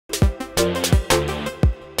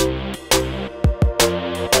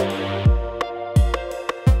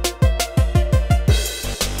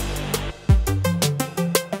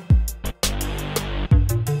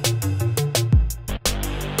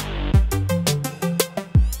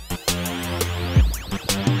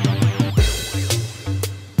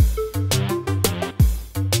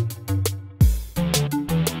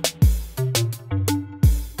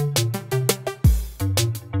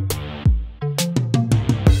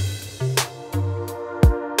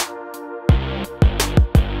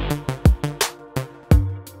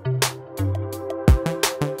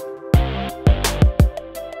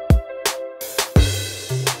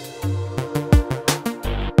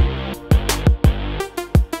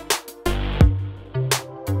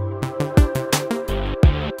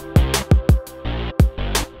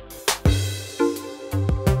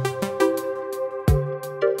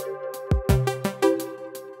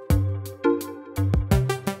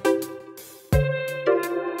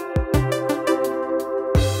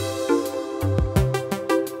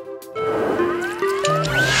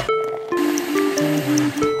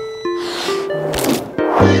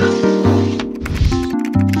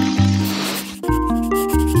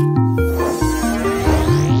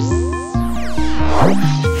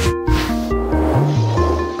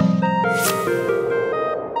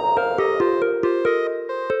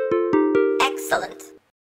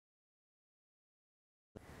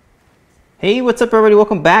Hey, what's up everybody?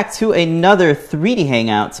 Welcome back to another 3D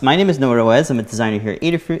Hangouts. My name is Noah Ruiz. I'm a designer here at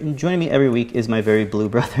Adafruit, and joining me every week is my very blue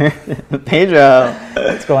brother, Pedro.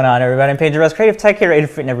 What's going on, everybody? I'm Pedro Ruiz, Creative Tech here at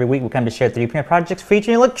Adafruit, and every week we come to share 3D printer projects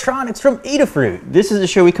featuring electronics from Adafruit. This is a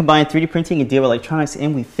show we combine 3D printing and DIY electronics,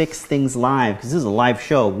 and we fix things live, because this is a live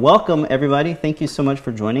show. Welcome everybody. Thank you so much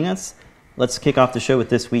for joining us. Let's kick off the show with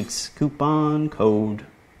this week's coupon code.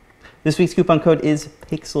 This week's coupon code is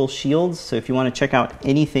Pixel Shields, so if you want to check out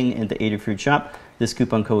anything in the Adafruit shop, this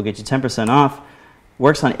coupon code will get you 10% off.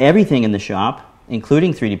 Works on everything in the shop,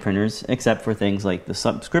 including 3D printers, except for things like the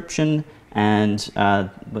subscription and the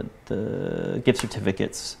gift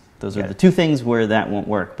certificates. Those are the two things where that won't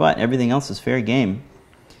work, but everything else is fair game.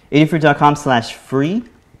 Adafruit.com/free.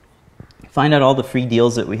 Find out all the free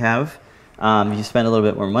deals that we have. If you spend a little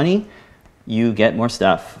bit more money, you get more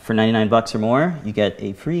stuff. For 99 bucks or more, you get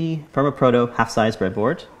a free Permaproto half-size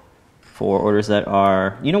breadboard for orders that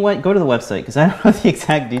are, you know what, go to the website, because I don't know the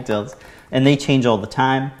exact details, and they change all the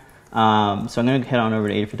time. So I'm going to head on over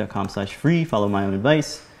to adafruit.com/free, follow my own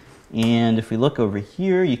advice, and if we look over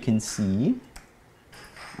here, you can see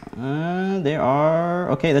there are,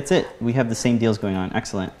 okay, that's it. We have the same deals going on.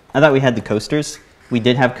 Excellent. I thought we had the coasters. We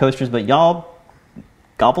did have coasters, but y'all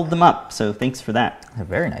gobbled them up, so thanks for that. They're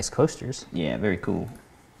very nice coasters. Yeah, very cool.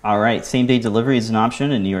 All right, same-day delivery is an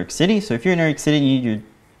option in New York City. So if you're in New York City and you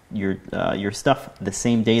need your stuff the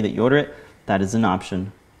same day that you order it, that is an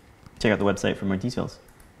option. Check out the website for more details.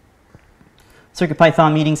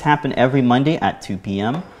 CircuitPython meetings happen every Monday at 2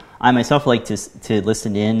 p.m. I myself like to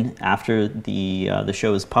listen in after the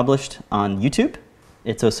show is published on YouTube.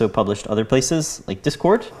 It's also published other places like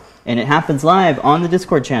Discord, and it happens live on the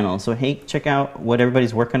Discord channel. So hey, check out what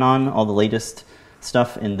everybody's working on, all the latest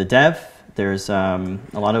stuff in the dev. There's a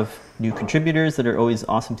lot of new contributors that are always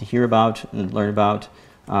awesome to hear about and learn about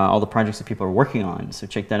all the projects that people are working on. So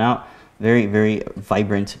check that out. Very, very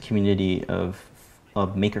vibrant community of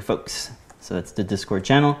maker folks. So that's the Discord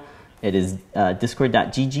channel. It is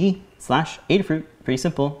discord.gg/Adafruit. Pretty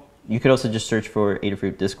simple. You could also just search for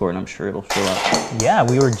Adafruit Discord, and I'm sure it'll show up. Yeah,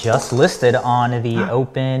 we were just listed on the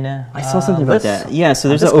open I saw something about that. Yeah, so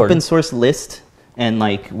there's an open source list, and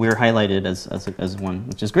like we're highlighted as one,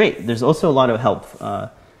 which is great. There's also a lot of help,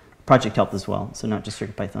 project help as well. So not just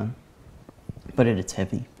CircuitPython, but it's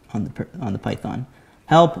heavy on the Python.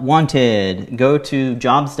 Help wanted. Go to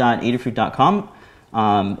jobs.adafruit.com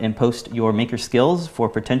and post your maker skills for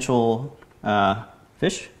potential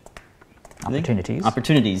fish.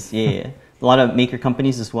 Opportunities, yeah. A lot of maker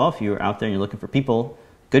companies as well. If you're out there and you're looking for people,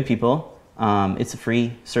 good people, it's a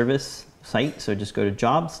free service site. So just go to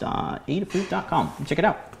jobs.adafruit.com and check it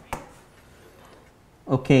out.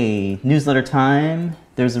 Okay, newsletter time.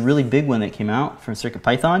 There's a really big one that came out from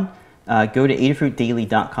CircuitPython. Go to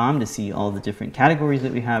adafruitdaily.com to see all the different categories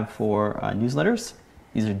that we have for newsletters.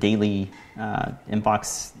 These are daily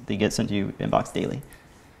inbox. They get sent to you inbox daily.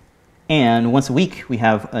 And once a week, we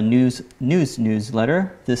have a news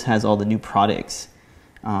newsletter. This has all the new products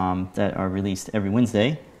that are released every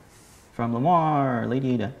Wednesday from Lamar,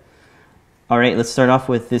 Lady Ada. All right, let's start off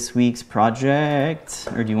with this week's project.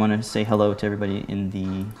 Or do you want to say hello to everybody in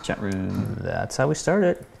the chat room? That's how we start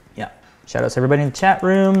it. Yeah. Shout out to everybody in the chat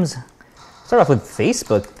rooms. Start off with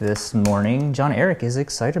Facebook this morning. John Eric is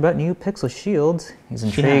excited about new Pixel Shield. He's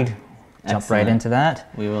intrigued. Yeah. Jump right into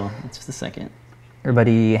that. We will in just a second.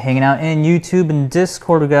 Everybody hanging out in YouTube and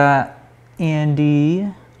Discord. We got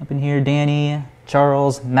Andy up in here, Danny,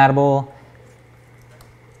 Charles, Mattable.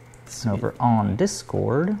 And over on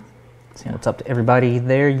Discord. See what's up to everybody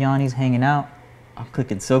there. Yanni's hanging out. I'm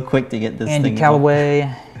clicking so quick to get this Andy thing.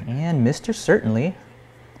 Calloway and Mr. Certainly.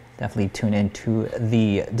 Definitely tune into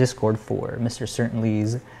the Discord for Mr.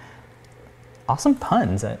 Certainly's awesome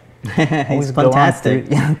puns that always go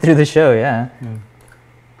on through the show, yeah.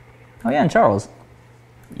 Oh yeah, and Charles.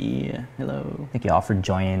 Yeah, hello. Thank you all for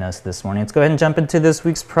joining us this morning. Let's go ahead and jump into this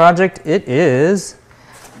week's project. It is,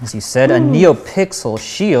 as you said, a NeoPixel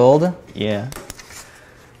Shield. Yeah.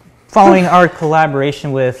 Following our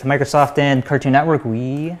collaboration with Microsoft and Cartoon Network,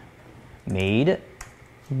 we made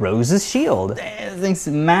Rose's Shield. This thing's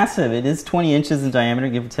massive. It is 20 inches in diameter,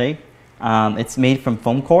 give or take. It's made from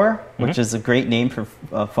foam core, which is a great name for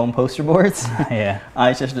foam poster boards. Yeah.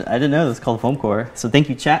 I didn't know it was called foam core. So thank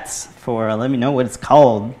you, chats, for letting me know what it's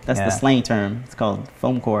called. That's the slang term. It's called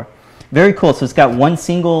foam core. Very cool. So it's got one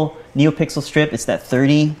single NeoPixel strip. It's that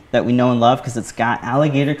 30 that we know and love because it's got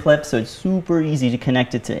alligator clips, so it's super easy to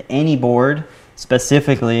connect it to any board.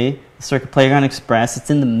 Specifically, the Circuit Playground Express. It's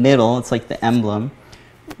in the middle. It's like the emblem.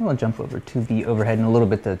 We'll jump over to the overhead in a little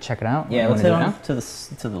bit to check it out. Yeah, let's head on to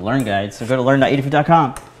the Learn Guide. So go to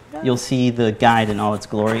learn.adafruit.com. You'll see the guide in all its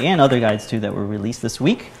glory and other guides too that were released this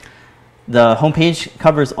week. The homepage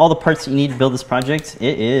covers all the parts that you need to build this project.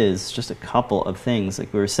 It is just a couple of things.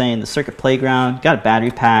 Like we were saying, the Circuit Playground, got a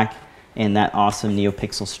battery pack, and that awesome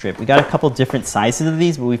NeoPixel strip. We got a couple different sizes of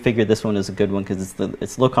these, but we figured this one is a good one because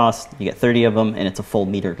it's low cost. You get 30 of them, and it's a full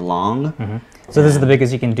meter long. So this is the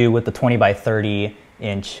biggest you can do with the 20 by 30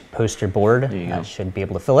 inch poster board. That should be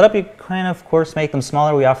able to fill it up. You can, of course, make them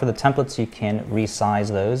smaller. We offer the templates. You can resize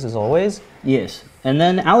those, as always. Yes. And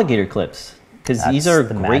then alligator clips, because these are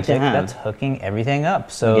great to have. That's hooking everything up.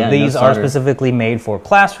 So these are specifically made for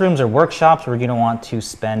classrooms or workshops where you don't want to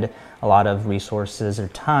spend a lot of resources or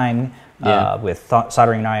time with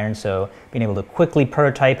soldering an iron. So being able to quickly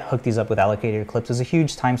prototype, hook these up with alligator clips is a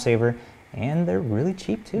huge time saver. And they're really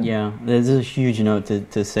cheap too. Yeah, this is a huge note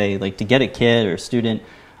to say, like, to get a kid or a student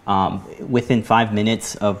within 5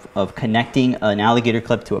 minutes of connecting an alligator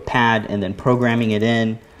clip to a pad and then programming it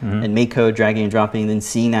in and make code, dragging and dropping, and then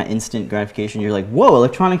seeing that instant gratification. You're like, whoa,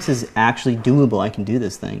 electronics is actually doable. I can do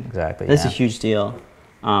this thing. Exactly. That's a huge deal.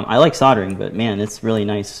 I like soldering, but man, it's really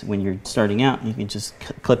nice when you're starting out. You can just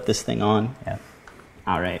clip this thing on. Yeah.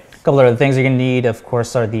 All right. A couple of other things you're going to need, of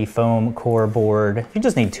course, are the foam core board. You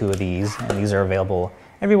just need 2 of these, and these are available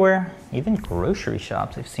everywhere, even grocery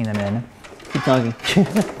shops. I've seen them in. Keep talking.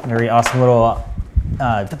 Very awesome little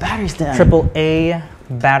the battery's dead. AAA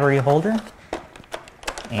battery holder.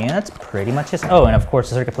 And that's pretty much it. Oh, and of course,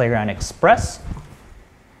 the Circuit Playground Express.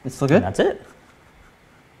 It's still good? And that's it.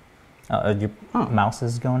 Your mouse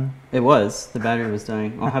is going? It was. The battery was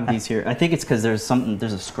dying. I'll have these here. I think it's because there's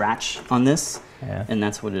a scratch on this, and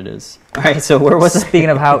that's what it is. All right, so where was it? Speaking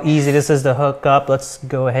of how easy this is to hook up, let's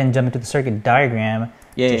go ahead and jump into the circuit diagram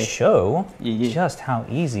to show just how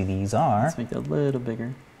easy these are. Let's make that a little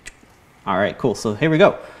bigger. All right, cool. So here we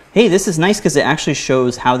go. Hey, this is nice because it actually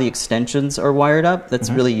shows how the extensions are wired up. That's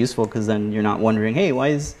really useful because then you're not wondering, hey, why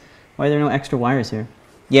are there no extra wires here?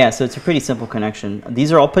 Yeah, so it's a pretty simple connection.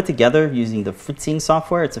 These are all put together using the Fritzing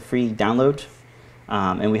software. It's a free download,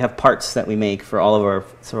 and we have parts that we make for all of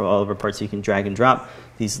our parts. So you can drag and drop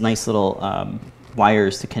these nice little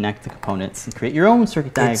wires to connect the components and create your own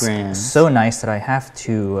circuit diagrams. It's so nice that I have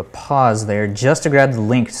to pause there just to grab the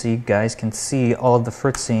link so you guys can see all of the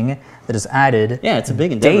Fritzing that is added. Yeah, it's a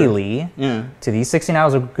big endeavor. Daily to these. 16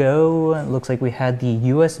 hours ago, it looks like we had the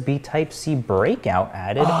USB Type-C breakout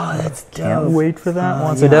added. Oh, that's dope. Can't wait for that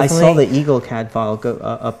one. So definitely, I saw the Eagle CAD file go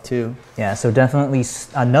up too. Yeah, so definitely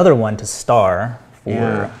another one to star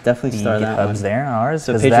for definitely the star that one. GitHubs there. Ours,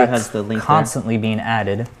 so Pedro has the link constantly being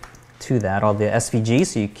added to that, all the SVG,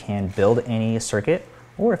 so you can build any circuit,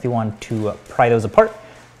 or if you want to pry those apart,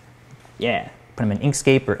 put them in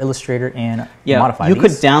Inkscape or Illustrator and modify these. You could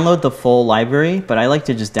download the full library, but I like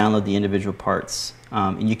to just download the individual parts.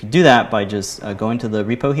 And you can do that by just going to the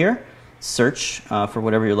repo here, search for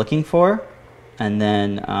whatever you're looking for, and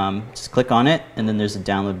then just click on it, and then there's a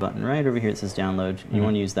download button right over here. It says download. You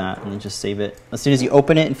want to use that, and then just save it. As soon as you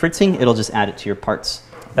open it in Fritzing, it'll just add it to your parts.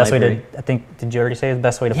 Best way to, I think, did you already say the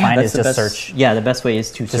best way to find it is just search? Yeah, the best way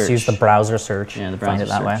is to search. Just use the browser search. Yeah, the browser find it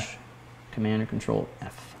that way. Command or Control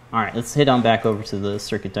F. All right, let's head on back over to the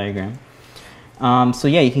circuit diagram. So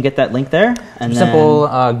yeah, you can get that link there. And simple,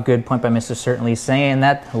 good point by Mr. Certainly, saying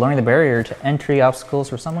that lowering the barrier to entry obstacles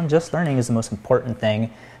for someone just learning is the most important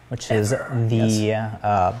thing, which is the,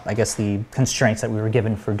 I guess, the constraints that we were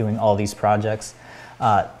given for doing all these projects.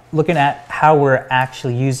 Looking at how we're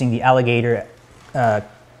actually using the alligator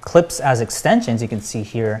clips as extensions, you can see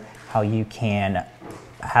here how you can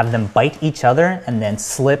have them bite each other and then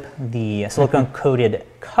slip the silicone-coated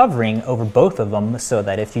covering over both of them, so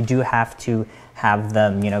that if you do have to have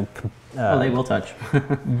them, you know, they will touch.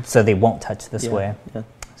 So they won't touch this way. Yeah.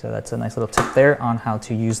 So that's a nice little tip there on how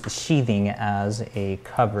to use the sheathing as a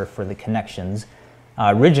cover for the connections.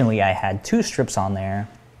 Originally, I had 2 strips on there,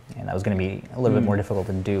 and that was going to be a little bit more difficult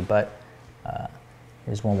to do, but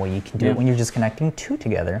here's one way you can do it when you're just connecting 2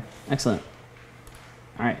 together. Excellent.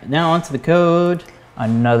 All right, now onto the code.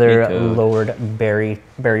 Another lowered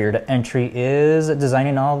barrier to entry is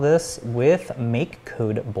designing all this with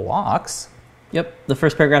MakeCode blocks. Yep, the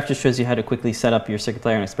first paragraph just shows you how to quickly set up your Circuit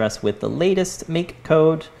Player and Express with the latest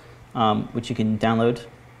MakeCode, which you can download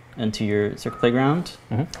into your Circuit Playground.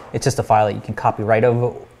 It's just a file that you can copy right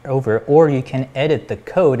over, or you can edit the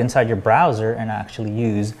code inside your browser and actually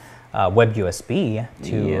use WebUSB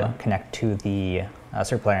to connect to the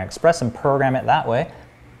Circuit Player and Express and program it that way.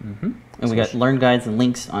 And we got learn guides and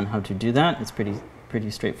links on how to do that. It's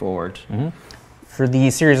pretty straightforward. For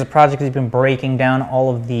the series of projects, we've been breaking down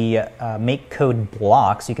all of the MakeCode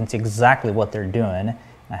blocks. You can see exactly what they're doing.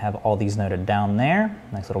 I have all these noted down there.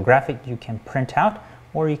 Nice little graphic you can print out,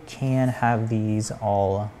 or you can have these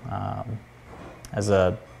all as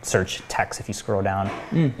a search text if you scroll down.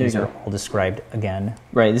 These are all described again.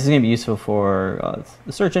 Right, this is going to be useful for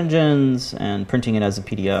the search engines and printing it as a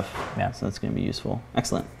PDF. Yeah, so that's going to be useful.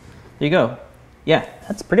 Excellent. There you go. Yeah,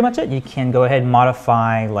 that's pretty much it. You can go ahead and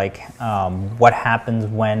modify like what happens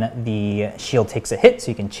when the shield takes a hit, so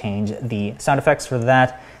you can change the sound effects for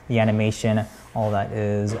that, the animation, all that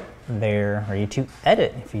is there for you to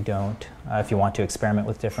edit if you don't, if you want to experiment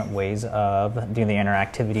with different ways of doing the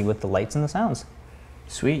interactivity with the lights and the sounds.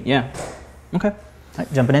 Sweet, yeah. Okay.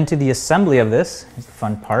 Right, jumping into the assembly of this is the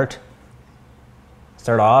fun part.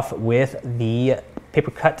 Start off with the paper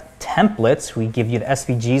cut templates. We give you the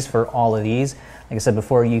SVGs for all of these. Like I said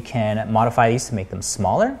before, you can modify these to make them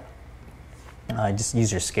smaller. Just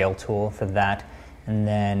use your scale tool for that. And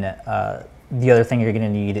then the other thing you're going to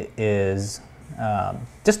need is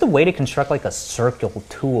just a way to construct like a circle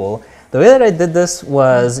tool. The way that I did this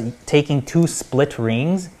was taking 2 split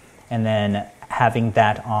rings and then having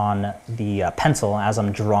that on the pencil as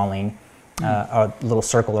I'm drawing a little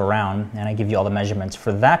circle around, and I give you all the measurements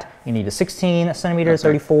for that. You need a 16 centimeter,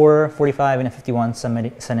 34, 45, and a 51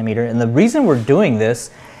 centimeter. And the reason we're doing this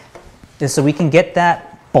is so we can get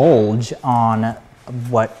that bulge on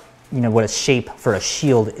what a shape for a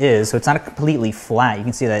shield is. So it's not completely flat. You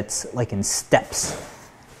can see that it's like in steps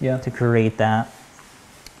to create that.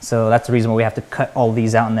 So that's the reason why we have to cut all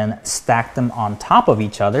these out and then stack them on top of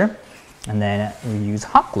each other. And then we use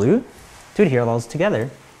hot glue to adhere those together.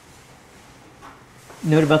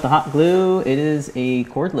 Note about the hot glue, it is a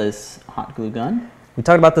cordless hot glue gun. We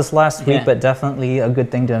talked about this last week, but definitely a good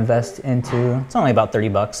thing to invest into. It's only about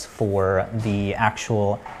 $30 for the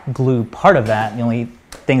actual glue part of that. The only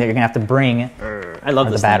thing that you're gonna have to bring I love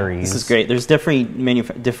are the batteries. This is great. There's different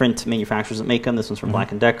manufacturers that make them. This one's from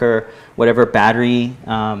Black & Decker. Whatever battery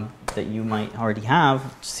that you might already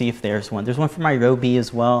have, see if there's one. There's one from Ryobi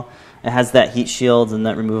as well. It has that heat shield and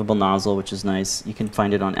that removable nozzle, which is nice. You can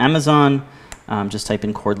find it on Amazon. Just type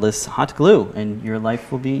in cordless hot glue, and your life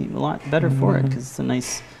will be a lot better for it, because it's a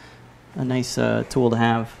nice tool to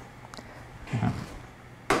have.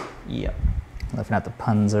 Yep. Laughing at the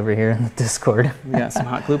puns over here in the Discord. We got some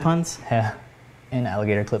hot glue puns. Yeah, and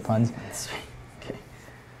alligator clip puns. Okay.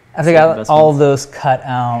 After I got all those cut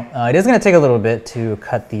out, it is going to take a little bit to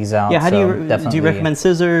cut these out. Yeah, how do you recommend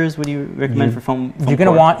scissors? What do you recommend for foam You're going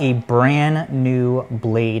to want a brand new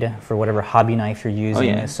blade for whatever hobby knife you're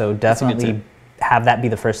using. So definitely have that be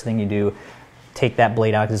the first thing you do. Take that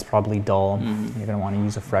blade out because it's probably dull. You're going to want to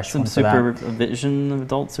use a fresh one for that.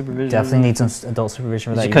 Adult supervision? Definitely need some adult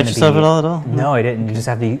supervision for that. Did you cut yourself at all? No, I didn't. You just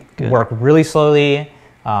have to work really slowly.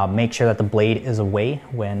 Make sure that the blade is away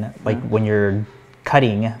when, when you're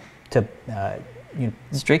cutting to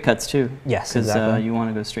straight cuts too. Yes, because exactly. You want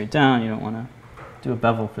to go straight down. You don't want to do a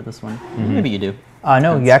bevel for this one. Maybe you do.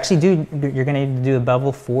 No, you actually do. You're going to need to do a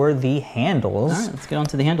bevel for the handles. All right, let's get on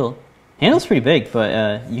to the handle. Handle's pretty big,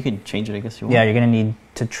 but you can change it, I guess you want. Yeah, you're going to need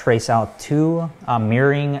to trace out 2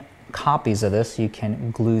 mirroring copies of this. You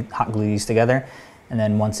can hot glue these together, and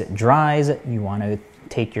then once it dries, you want to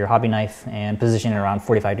take your hobby knife and position it around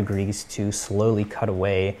 45 degrees to slowly cut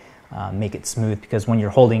away make it smooth, because when you're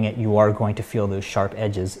holding it, you are going to feel those sharp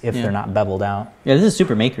edges if they're not beveled out. Yeah, this is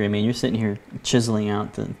super makery. I mean, you're sitting here chiseling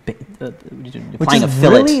out which is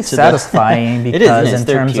really satisfying because in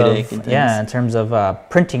terms of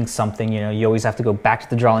printing something, you always have to go back to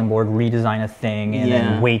the drawing board, redesign a thing, and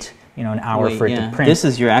then wait an hour for it to print. This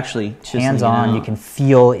is you're actually chiseling hands-on. You can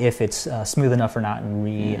feel if it's smooth enough or not,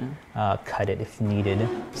 and cut it if needed.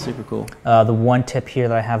 Super cool. The one tip here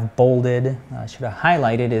that I have bolded, should have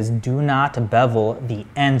highlighted, is do not bevel the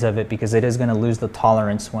ends of it, because it is going to lose the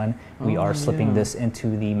tolerance when we are slipping this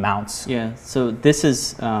into the mounts. Yeah. So this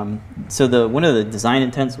is one of the design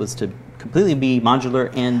intents was to completely be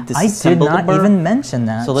modular and disassemblable. I did not even mention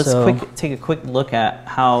that. So let's take a quick look at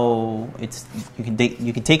how you can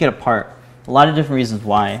take it apart. A lot of different reasons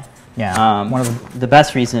why. Yeah. One of the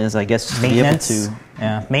best reason is, I guess, just be able to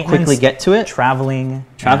quickly get to it. Traveling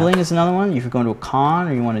is another one. If you're going to a con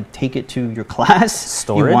or you want to take it to your class,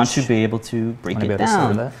 storage. You want to be able to break it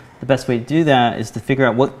down. The best way to do that is to figure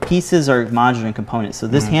out what pieces are modular and components. So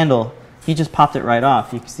this handle, he just popped it right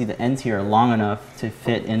off. You can see the ends here are long enough to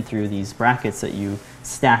fit in through these brackets that you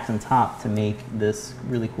stacked on top to make this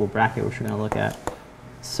really cool bracket, which we're going to look at.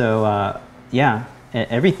 So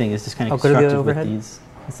everything is just kind of constructed with these.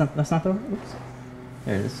 That's not the overhead. Oops.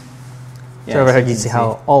 There it is. Yeah, so overhead, you see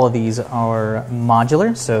how all of these are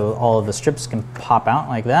modular, so all of the strips can pop out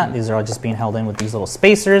like that. These are all just being held in with these little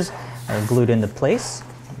spacers that are glued into place.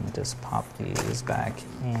 Let me just pop these back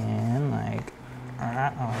in like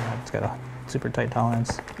that. Oh, it's got a super tight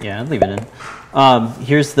tolerance. Yeah, I'd leave it in.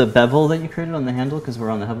 Here's the bevel that you created on the handle, because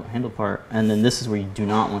we're on the handle part, and then this is where you do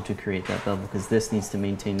not want to create that bevel, because this needs to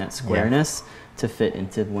maintain that squareness to fit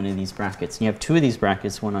into one of these brackets. And you have two of these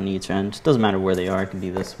brackets, one on each end. Doesn't matter where they are. It can be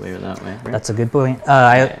this way or that way. Right? That's a good point.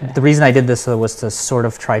 The reason I did this was to sort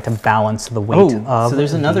of try to balance the weight of so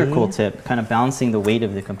there's another cool tip, kind of balancing the weight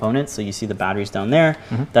of the components. So you see the batteries down there.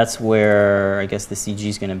 That's where, I guess, the CG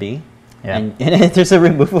is going to be. Yeah. And there's a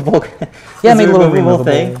removable, maybe a little removable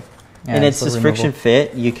thing. Yeah, and it's just friction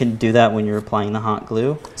fit. You can do that when you're applying the hot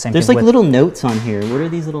glue. There's like little notes on here. What are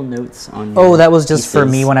these little notes on? That was just for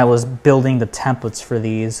me when I was building the templates for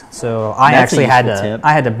these. So I actually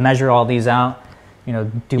had to measure all these out,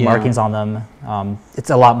 do markings on them. It's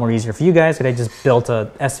a lot more easier for you guys, because I just built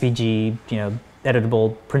a SVG,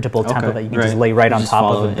 editable, printable template that you can just lay right on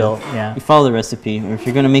top of the build. Yeah. You follow the recipe, or if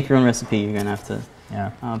you're going to make your own recipe, you're going to have to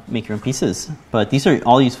make your own pieces. But these are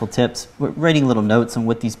all useful tips. We're writing little notes on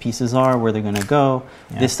what these pieces are, where they're going to go.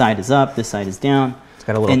 This side is up, this side is down. It's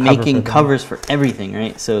got a little and making covers for everything,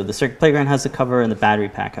 right? So the Circuit Playground has the cover, and the battery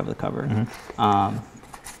pack have the cover.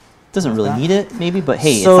 Doesn't really need it, maybe, but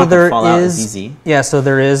hey, so it's not going to fall out as easy. Yeah, so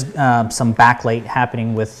there is some backlight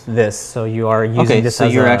happening with this. So you are using this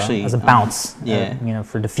as a bounce,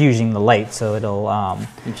 for diffusing the light, so it'll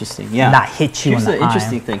interesting, not hit you in the eye. Here's the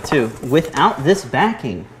interesting thing, too. Without this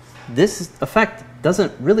backing, this effect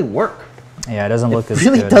doesn't really work. Yeah, it doesn't look as good. It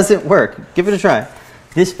really doesn't work. Give it a try.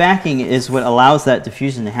 This backing is what allows that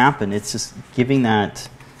diffusion to happen. It's just giving that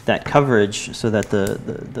coverage so that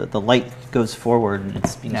the light goes forward and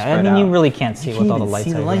it's being spread out. You really can't see with all the lights.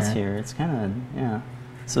 You can't even see the lights here. It's kind of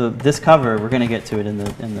So this cover, we're going to get to it in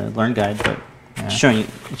the Learn Guide, but showing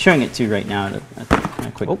it to you right now at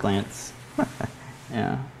a quick glance.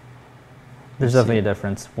 There's definitely a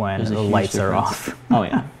difference when the lights are off. Oh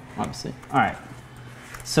yeah, obviously. All right.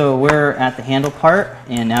 So we're at the handle part,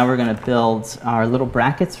 and now we're going to build our little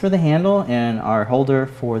brackets for the handle and our holder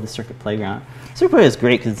for the Circuit Playground. Circuit Playground is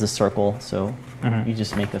great because it's a circle, so you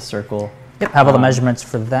just make a circle. Yep, have all the measurements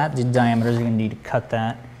for that, the diameters. You're going to need to cut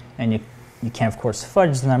that, and you can, of course,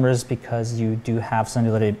 fudge the numbers because you do have some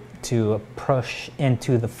ability to push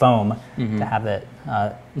into the foam to have it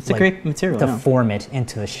it's a great material to form it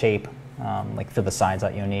into the shape, like for the sides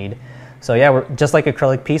that you need. So yeah, we're just like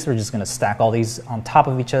acrylic piece. We're just going to stack all these on top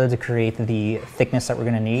of each other to create the thickness that we're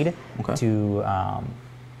going to need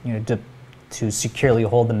to securely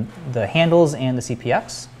hold the handles and the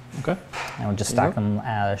CPX. Okay. And we'll just stack them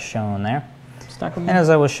as shown there. And as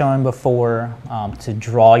I was showing before, to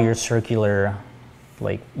draw your circular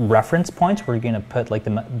reference points where you're going to put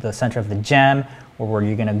the center of the gem, or where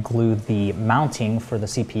you're going to glue the mounting for the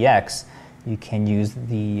CPX, you can use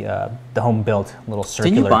the home-built little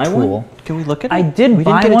circular tool. Didn't you buy one? Can we look at it? I did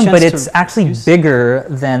buy one, but it's actually bigger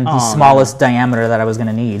than the smallest diameter that I was going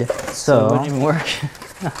to need. So it wouldn't even work.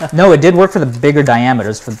 No, it did work for the bigger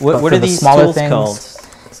diameters. What are these tools called?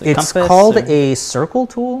 It's called a circle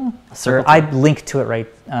tool. I linked to it right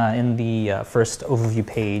in the first overview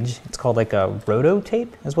page. It's called like a rototape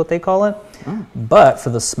is what they call it. But for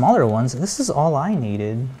the smaller ones, this is all I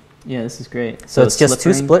needed. Yeah, this is great. So it's just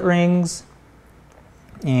two split rings,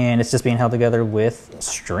 and it's just being held together with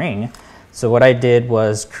string. So what I did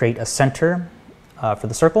was create a center for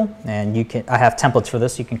the circle, and I have templates for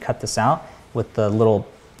this. You can cut this out with the little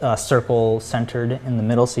circle centered in the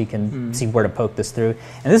middle, so you can see where to poke this through.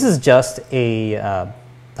 And this is just a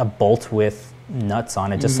bolt with nuts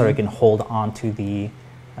on it, just so it can hold on to the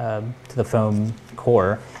foam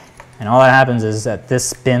core. And all that happens is that this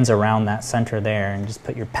spins around that center there, and just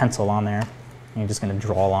put your pencil on there. And you're just going to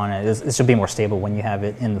draw on it. It should be more stable when you have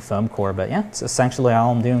it in the foam core. But yeah, it's essentially all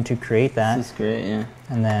I'm doing to create that. This is great, yeah.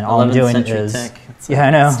 And then all I'm doing is,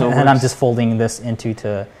 I know. And I'm just folding this into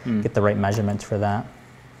to get the right measurements for that.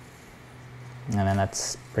 And then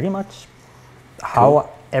that's pretty much how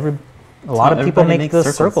a lot of people make the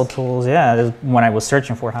circle tools. Yeah, when I was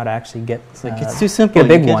searching for how to actually get it's too simple.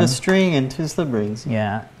 You get a string and 2 slip rings.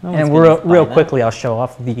 Yeah, and real quickly I'll show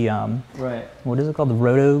off the what is it called, the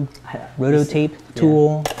roto tape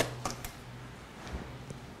tool.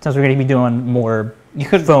 Since we're going to be doing more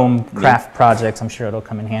foam craft projects, I'm sure it'll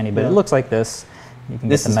come in handy. But it looks like this. You can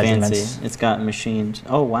get the measurements. Fancy. It's got machined.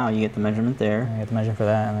 Oh wow, you get the measurement there. You get the measurement for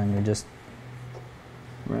that, and then you just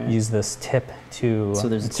use this tip to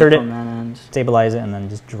insert it, stabilize it, and then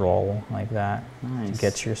just draw like that to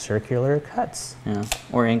get your circular cuts. Yeah,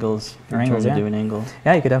 or angles. Do an angle.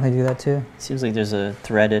 Yeah, you could definitely do that too. Seems like there's a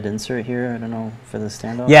threaded insert here. I don't know, for the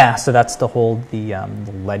standoff. Yeah, so that's to hold the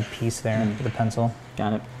lead piece there for the pencil.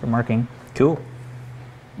 Got it. For marking. Cool.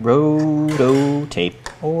 Roto tape.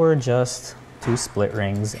 Or just 2 split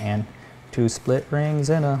rings and 2 split rings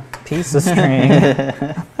and a piece of string.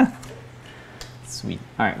 Sweet.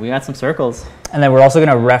 All right, we got some circles. And then we're also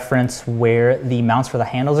going to reference where the mounts for the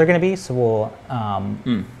handles are going to be. So we'll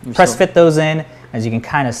press fit those in. As you can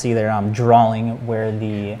kind of see there, I'm drawing where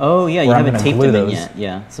the... Oh, yeah, you haven't taped them in yet.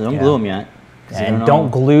 Yeah, so don't glue them yet. And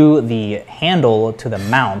don't glue the handle to the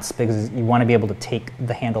mounts, because you want to be able to take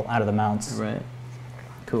the handle out of the mounts. Right.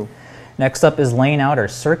 Cool. Next up is laying out our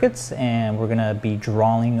circuits, and we're going to be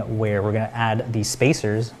drawing where we're going to add the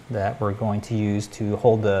spacers that we're going to use to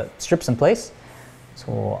hold the strips in place. So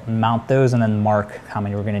we'll mount those and then mark how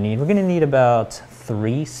many we're going to need. We're going to need about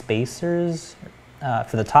 3 spacers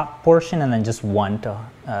for the top portion, and then just 1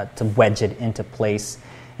 to wedge it into place.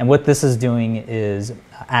 And what this is doing is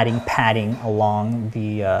adding padding along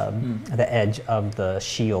the edge of the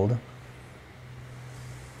shield,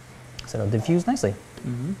 so it'll diffuse nicely.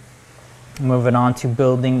 Moving on to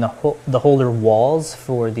building the holder walls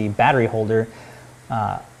for the battery holder.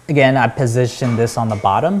 Again, I positioned this on the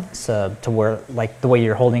bottom, so to where, like the way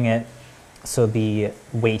you're holding it, so the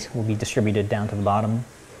weight will be distributed down to the bottom,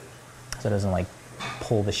 so it doesn't like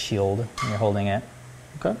pull the shield when you're holding it.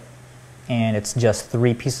 Okay. And it's just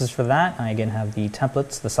 3 pieces for that. I again have the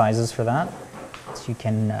templates, the sizes for that, so you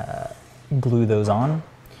can glue those on.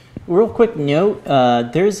 Real quick note,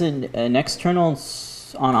 there's an external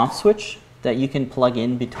on-off switch that you can plug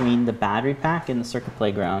in between the battery pack and the Circuit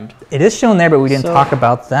Playground. It is shown there, but we didn't talk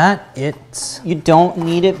about that. You don't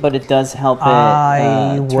need it, but it does help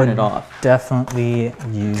turn it off. Definitely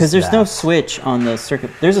use because there's no switch on the Circuit.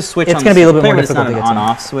 There's a switch. It's going to be a little bit more difficult to get to. It's not an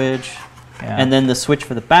on-off switch, and then the switch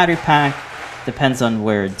for the battery pack depends on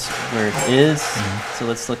where it is. So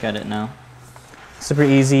let's look at it now. Super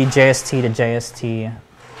easy, JST to JST.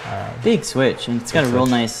 Big switch, and it's got a real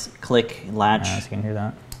nice click latch. So you can hear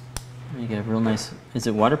that. You get a real nice. Is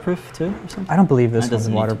it waterproof too, or something? I don't believe this one's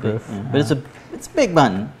waterproof. But it's a big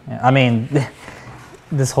button. Yeah, I mean,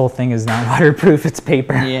 this whole thing is not waterproof. It's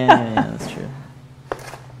paper. Yeah, that's true.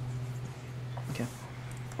 Okay.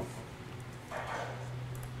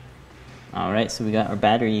 All right, so we got our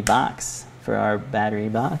battery box for our battery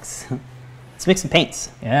box. Let's make some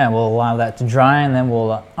paints. Yeah, we'll allow that to dry, and then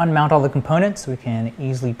we'll unmount all the components so we can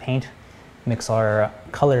easily paint, mix our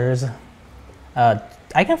colors.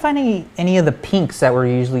 I can't find any of the pinks that were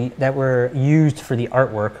used for the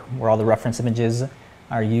artwork, where all the reference images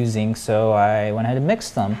are using, so I went ahead and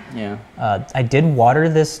mixed them. Yeah. I did water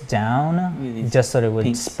this down just so that it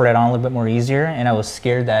would spread on a little bit more easier, and I was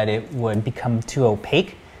scared that it would become too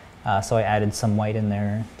opaque, so I added some white in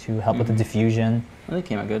there to help with the diffusion. Well, they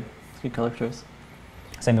came out good. It's a good color choice.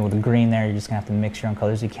 Same thing with the green there. You're just going to have to mix your own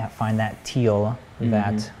colors. You can't find that teal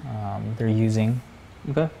that they're using.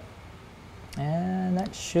 Okay. And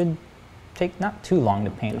that should take not too long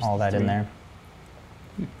to paint all that in there.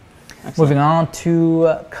 Excellent. Moving on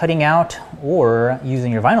to cutting out or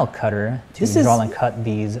using your vinyl cutter to draw and cut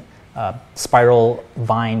these spiral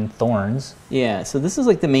vine thorns. Yeah, so this is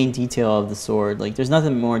like the main detail of the sword. Like, there's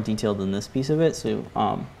nothing more detailed than this piece of it. So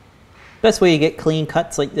best way to get clean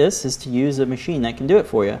cuts like this is to use a machine that can do it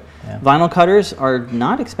for you. Yeah. Vinyl cutters are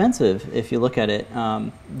not expensive if you look at it.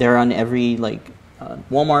 They're on every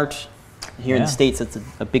Walmart. Here in the States, it's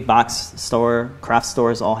a big box store. Craft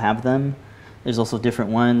stores all have them. There's also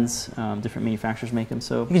different ones. Different manufacturers make them.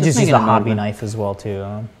 So you can just use the hobby knife as well too.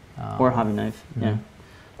 Or a hobby knife,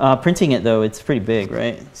 yeah. Printing it though, it's pretty big,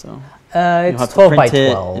 right? So it's 12 by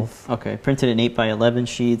 12. Okay, print it in 8 by 11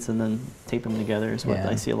 sheets and then tape them together is what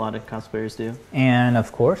I see a lot of cosplayers do. And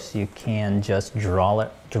of course, you can just draw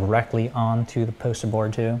it directly onto the poster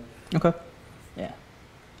board too. Okay. Yeah.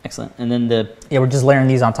 Excellent. And then we're just layering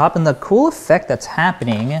these on top. And the cool effect that's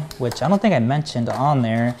happening, which I don't think I mentioned on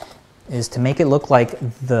there, is to make it look like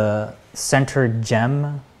the center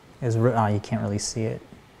gem is. You can't really see it.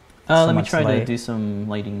 Let me try to do some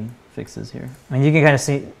lighting fixes here. I mean, you can kind of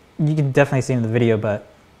see. You can definitely see in the video, but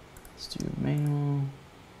let's do manual.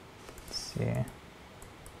 Let's see.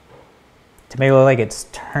 To make it look like it's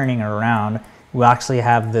turning around, we'll actually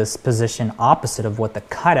have this position opposite of what the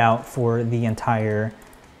cutout for the entire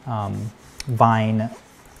vine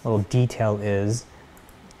little detail is.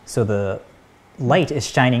 So the light is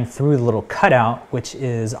shining through the little cutout, which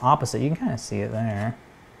is opposite. You can kind of see it there.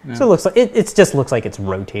 Yeah. So it looks like it just looks like it's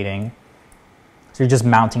rotating. So you're just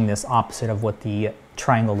mounting this opposite of what the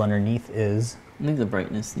triangle underneath is. I think the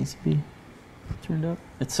brightness needs to be turned up.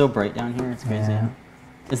 It's so bright down here, it's crazy. Yeah.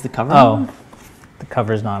 Is the cover on? The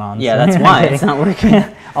cover's not on. Yeah, that's why it's not working.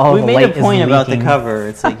 We made a point about the cover.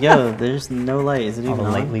 It's like, yo, there's no light. Is it even on? All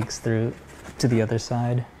the light leaks through to the other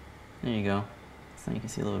side. There you go. So you can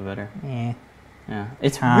see a little bit better. Yeah. Yeah,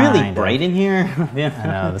 it's really bright in here. Yeah, I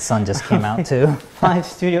know, the sun just came out too. 5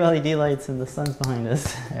 studio LED lights and the sun's behind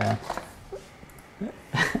us. Yeah.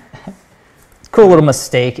 Cool little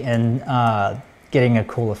mistake in getting a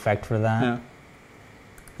cool effect for that.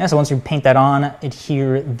 Yeah, so once you paint that on,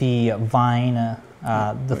 adhere the vine,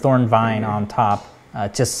 the thorn vine on top,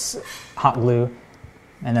 just hot glue,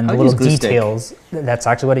 and then the little details. That's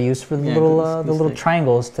actually what I used for the little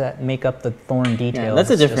triangles to make up the thorn details. Yeah, that's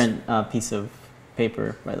a different piece of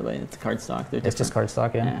paper, by the way. It's cardstock. It's just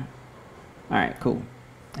cardstock, yeah. All right, cool.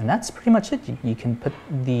 And that's pretty much it. You can put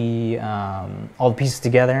the all the pieces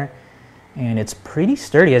together, and it's pretty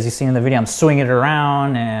sturdy, as you see in the video. I'm swinging it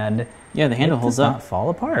around, and yeah, the handle holds up. Not fall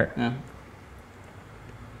apart. Yeah.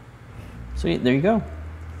 Sweet, there you go.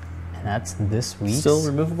 And that's this week's still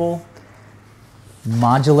removable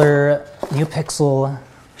modular NeoPixel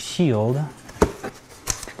shield.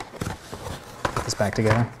 Put this back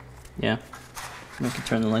together. Yeah. We can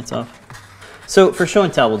turn the lights off. So for show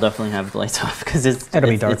and tell, we'll definitely have the lights off because it'll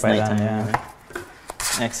be dark by then. Yeah.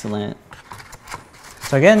 Excellent.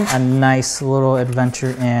 So again, a nice little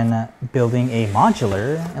adventure in building a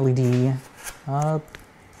modular LED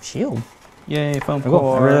shield. Yay, foam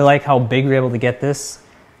core. I really like how big we're able to get this.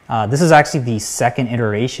 This is actually the second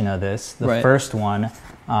iteration of this. The first one,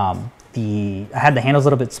 I had the handles a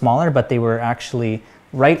little bit smaller, but they were actually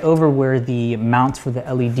right over where the mount for the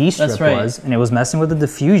LED strip was, and it was messing with the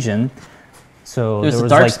diffusion. So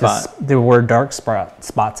there were dark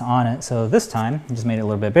spots on it. So this time, we just made it a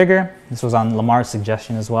little bit bigger. This was on Lamar's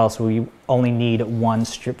suggestion as well, so we only need one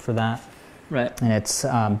strip for that. Right. And it's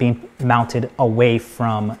being mounted away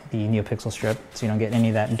from the NeoPixel strip, so you don't get any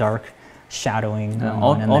of that dark shadowing going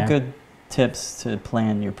on in there. All good tips to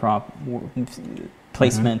plan your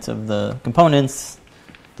placement of the components,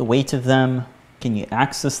 the weight of them, can you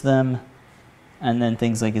access them, and then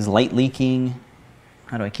things like, is light leaking?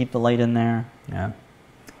 How do I keep the light in there? Yeah.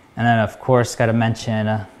 And then, of course, got to mention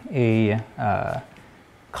a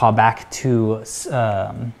callback to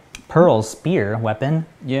Pearl's spear weapon.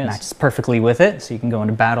 Yes. Matches perfectly with it, so you can go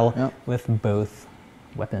into battle with both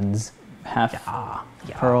weapons. Half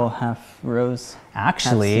Pearl, half Rose.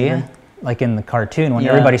 Actually, like in the cartoon, when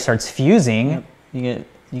everybody starts fusing, you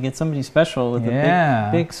get somebody special with a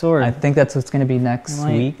big sword. I think that's what's going to be next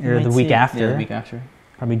week, or the week after. Yeah, the week after.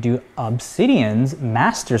 Probably do Obsidian's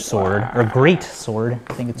Master Sword, or Great Sword,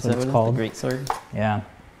 I think it's what it's called. The Great Sword? Yeah.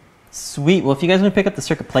 Sweet. Well, if you guys want to pick up the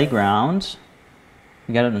Circuit Playground,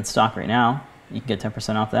 we got it in stock right now. You can get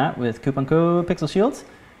 10% off that with coupon code Pixel Shields.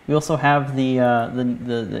 We also have the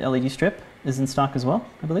LED strip is in stock as well,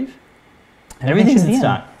 I believe. And everything's in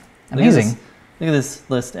stock. Amazing. Look at this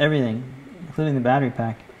list. Everything, including the battery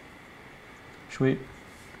pack. Sweet.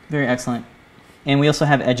 Very excellent. And we also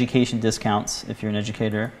have education discounts if you're an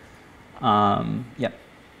educator. Yep.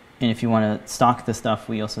 And if you want to stock the stuff,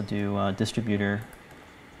 we also do distributor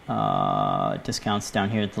discounts down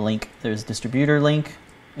here at the link. There's a distributor link.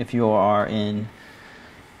 If you are in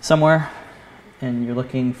somewhere and you're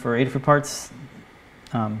looking for Adafruit parts,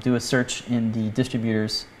 do a search in the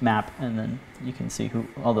distributors map, and then you can see who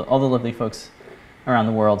all the lovely folks around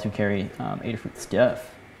the world who carry Adafruit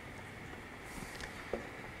stuff.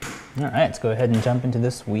 All right, let's go ahead and jump into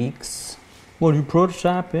this week's. What are you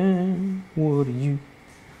prototyping? What are you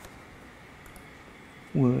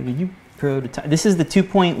prototyping? This is the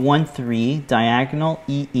 2.13 diagonal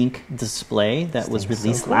e-ink display that was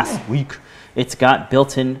released last week. It's got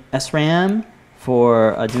built-in SRAM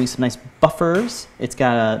for doing some nice buffers. It's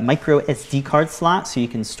got a micro SD card slot so you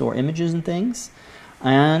can store images and things.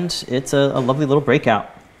 And it's a lovely little breakout.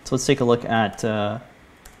 So let's take a look at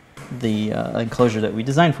the enclosure that we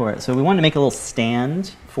designed for it. So we wanted to make a little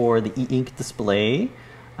stand for the e-ink display.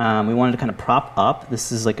 We wanted to kind of prop up.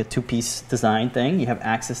 This is like a two-piece design thing. You have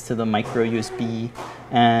access to the micro USB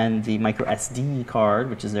and the micro SD card,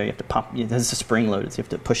 which is there. You have to pop. This is spring loaded, so you have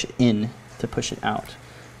to push it in to push it out.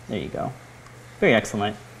 There you go. Very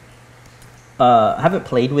excellent. I haven't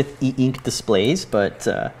played with e-ink displays, but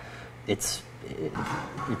it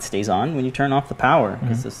stays on when you turn off the power,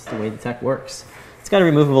 because this is the way the tech works. It's got a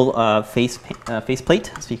removable face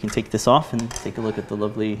plate, so you can take this off and take a look at the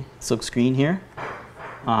lovely silk screen here.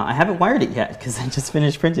 I haven't wired it yet because I just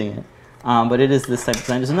finished printing it, but it is this type of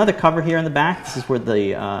design. There's another cover here on the back. This is where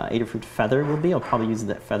the Adafruit Feather will be. I'll probably use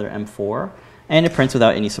that Feather M4, and it prints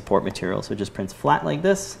without any support material, so it just prints flat like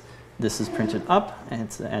this. This is printed up, and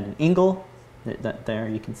it's at an angle. There,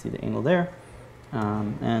 you can see the angle there.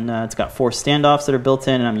 And it's got 4 standoffs that are built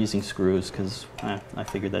in, and I'm using screws because I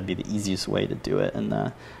figured that'd be the easiest way to do it.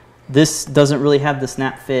 And this doesn't really have the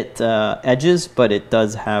snap fit edges, but it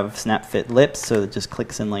does have snap fit lips, so it just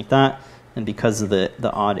clicks in like that. And because of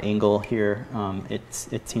the odd angle here,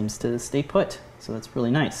 it seems to stay put. So that's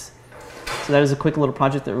really nice. So that is a quick little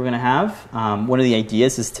project that we're going to have. One of the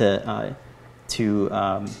ideas is to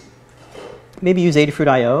maybe use Adafruit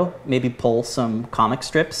I/O, maybe pull some comic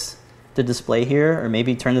strips to display here, or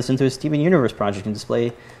maybe turn this into a Steven Universe project and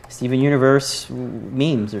display Steven Universe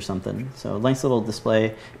memes or something. So a nice little display.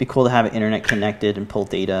 It'd be cool to have it internet connected and pull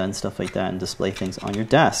data and stuff like that and display things on your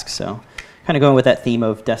desk. So kind of going with that theme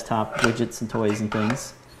of desktop widgets and toys and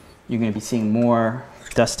things. You're going to be seeing more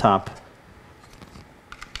desktop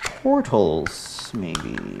portals,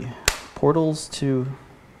 maybe. Portals to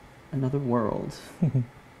another world.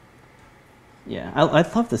 Yeah, I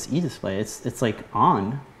love this e-display. It's like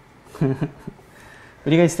on. What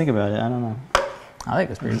do you guys think about it? I don't know. I think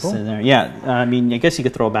it's pretty cool. There. Yeah, I mean, I guess you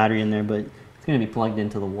could throw a battery in there, but it's going to be plugged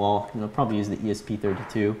into the wall. They'll probably use the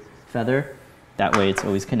ESP32 Feather. That way it's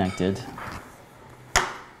always connected.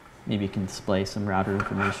 Maybe you can display some router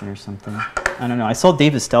information or something. I don't know. I saw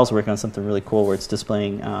Dave Estell's working on something really cool where it's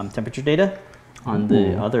displaying temperature data on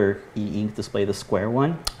the other e-ink display, the square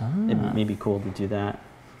one. It may be cool to do that.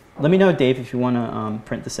 Let me know, Dave, if you want to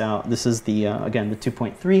print this out. This is the, again, the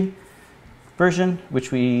 2.3 version,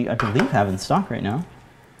 which we, I believe, have in stock right now.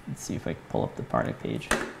 Let's see if I can pull up the product page.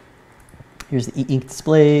 Here's the e-ink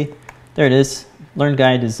display. There it is. Learn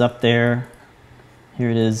guide is up there.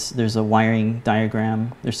 Here it is. There's a wiring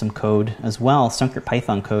diagram. There's some code as well,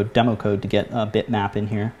 CircuitPython code, demo code to get a bitmap in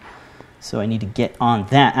here. So I need to get on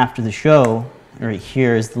that after the show. Right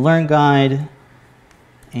here is the learn guide.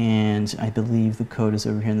 And I believe the code is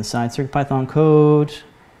over here on the side. CircuitPython code.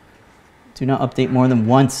 Do not update more than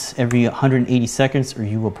once every 180 seconds or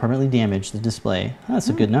you will permanently damage the display. That's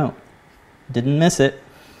a good note. Didn't miss it.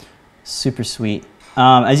 Super sweet.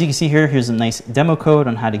 As you can see here, here's a nice demo code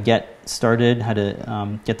on how to get started, how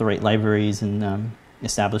to get the right libraries and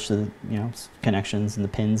establish the connections and the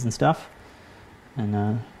pins and stuff.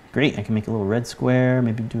 And great, I can make a little red square,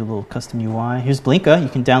 maybe do a little custom UI. Here's Blinka. You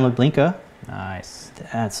can download Blinka. Nice.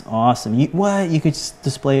 That's awesome. You could just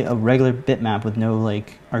display a regular bitmap with no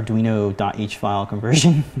like Arduino.h file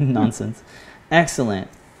conversion nonsense. Excellent.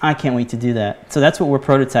 I can't wait to do that. So that's what we're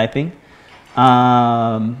prototyping.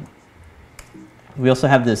 We also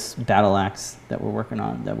have this battle axe that we're working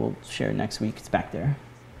on that we'll share next week. It's back there.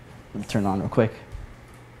 Let me turn it on real quick.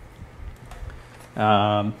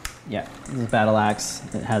 Yeah, this is a battle axe.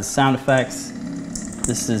 It has sound effects.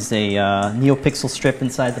 This is a NeoPixel strip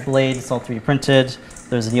inside the blade. It's all 3D printed.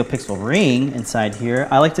 There's a NeoPixel ring inside here.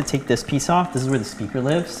 I like to take this piece off. This is where the speaker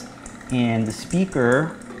lives. And the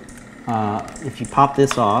speaker, if you pop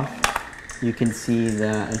this off, you can see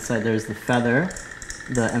that inside there's the Feather,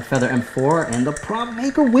 the Feather M4, and the Prop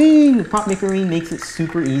Maker Wing. The Prop Maker Wing makes it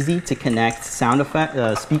super easy to connect sound effect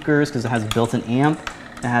speakers because it has a built-in amp.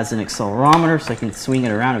 It has an accelerometer, so I can swing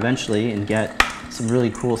it around eventually and get some really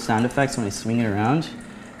cool sound effects when I swing it around.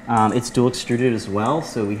 It's dual extruded as well,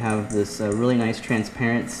 so we have this really nice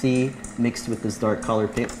transparency mixed with this dark color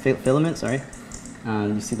filament. Sorry,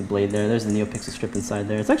 you see the blade there. There's the NeoPixel strip inside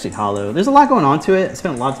there. It's actually hollow. There's a lot going on to it. I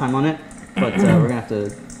spent a lot of time on it, but we're gonna have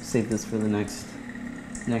to save this for the next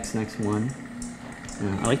one.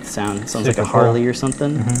 Yeah, I like the sound. It sounds like a Harley or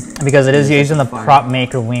something. Mm-hmm. Because it is using the Prop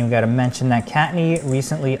Maker wing, we got to mention that Kattni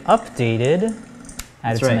recently updated,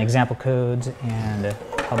 added some example codes, and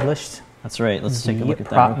published. That's right. Let's take a look at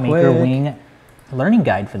that. Prop Maker wing learning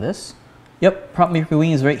guide for this. Yep, Prop Maker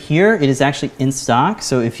Wing is right here. It is actually in stock.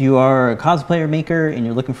 So if you are a cosplayer maker and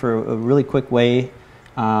you're looking for a really quick way,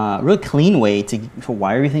 really clean way to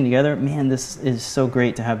wire everything together, man, this is so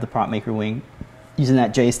great to have the Prop Maker Wing. Using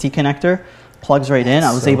that JST connector, plugs right in.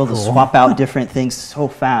 I was able to swap out different things so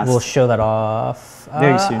fast. We'll show that off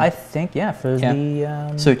very soon. I think, for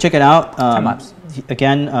the so check it out. time lapse.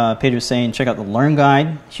 Again, Pedro's saying check out the Learn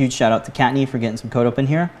Guide. Huge shout out to Kattni for getting some code up in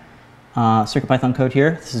here. CircuitPython code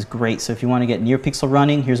here. This is great. So if you want to get NearPixel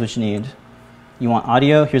running, here's what you need. You want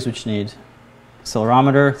audio, here's what you need.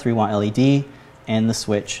 Accelerometer, 3-watt LED, and the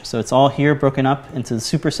switch. So it's all here broken up into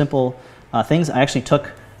super simple things. I actually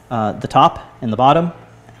took the top and the bottom,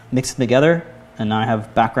 mixed them together, and now I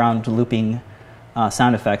have background looping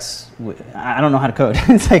sound effects. I don't know how to code.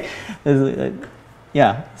 It's like,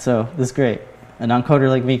 yeah, so this is great. A non-coder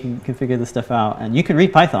like me can figure this stuff out. And you can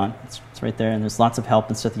read Python. It's right there, and there's lots of help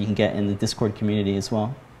and stuff that you can get in the Discord community as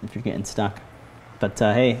well if you're getting stuck. But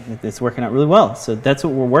hey, it's working out really well. So that's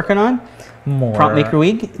what we're working on. More Prop Maker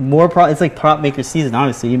Week. It's like Prop Maker season,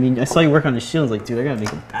 honestly. I mean, I saw you work on the shield. I was like, dude, I gotta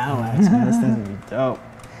make a battle axe, man. This thing's gonna be dope.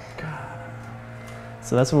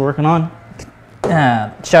 So that's what we're working on.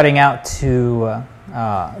 Shouting out to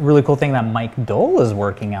a really cool thing that Mike Dole is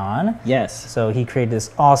working on. Yes. So he created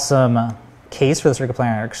this awesome case for the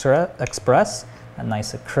CircuitPython Express. A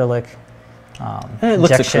nice acrylic, it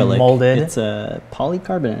looks injection acrylic. molded. It's a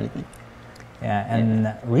polycarbonate, I think. Yeah,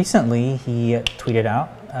 and recently he tweeted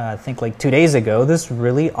out, I think like 2 days ago, this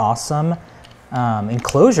really awesome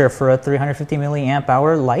enclosure for a 350 milliamp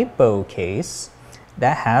hour LiPo case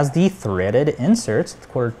that has the threaded inserts,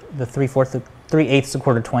 the 3/8 to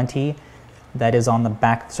quarter 20 that is on the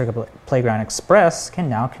back of the Circuit Playground Express can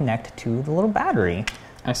now connect to the little battery.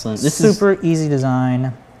 Excellent. This super easy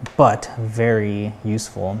design, but very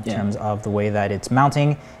useful in terms of the way that it's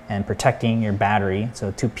mounting and protecting your battery.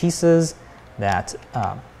 So two pieces that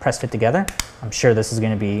press fit together. I'm sure this is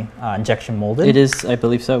going to be injection molded. It is, I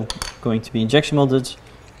believe so, going to be injection molded,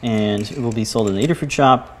 and it will be sold in the Adafruit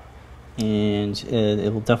shop, and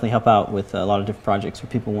it will definitely help out with a lot of different projects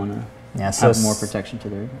where people want to have more protection to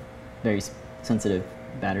their very sensitive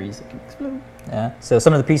batteries that can explode. Yeah. So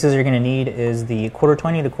some of the pieces you're going to need is the quarter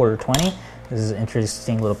 20 to quarter 20. This is an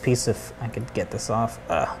interesting little piece. If I could get this off.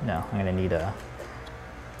 No, I'm going to need a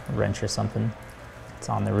wrench or something. It's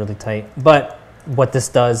on there really tight. But what this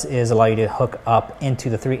does is allow you to hook up into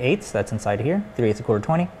the 3/8 that's inside here. 3/8 to quarter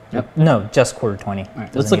 20. Yep. No, just quarter 20. All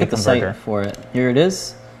right, let's look at the site for it. Here it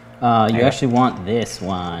is. You actually want this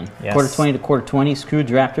one. Yes. Quarter 20 to quarter 20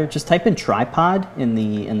 screwdriver. Just type in tripod in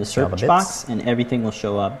the search box, and everything will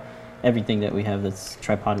show up. Everything that we have that's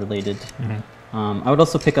tripod related. I would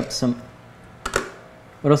also pick up some.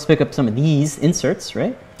 Some of these inserts,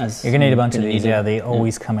 right? You're gonna need a bunch of these. Yeah, they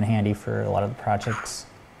always come in handy for a lot of the projects.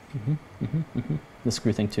 The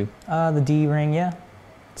screw thing too. The D-ring, yeah,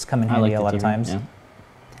 it's come in handy a lot of times. Yeah.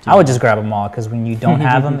 I would just grab them all because when you don't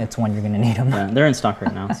have them, it's when you're gonna need them. Yeah, they're in stock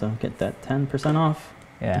right now, so get that 10% off.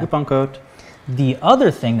 Yeah. Coupon code. The other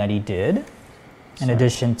thing that he did, in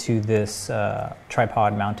addition to this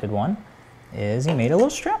tripod-mounted one, is he made a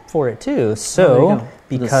little strap for it too. So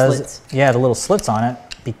because the little slits on it,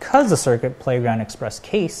 because the Circuit Playground Express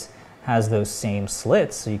case has those same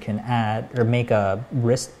slits, so you can add or make a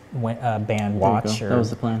wrist band watch or that was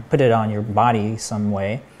the plan. Put it on your body some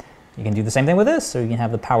way. You can do the same thing with this, so you can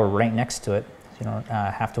have the power right next to it. So you don't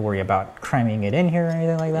have to worry about cramming it in here or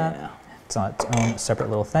anything like that. Yeah. It's on its own separate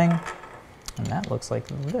little thing. And that looks like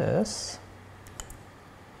this.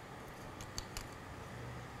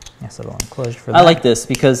 Nice little enclosure for that. I like this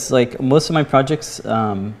because like most of my projects,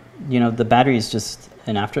 the battery is just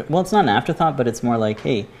an it's not an afterthought, but it's more like,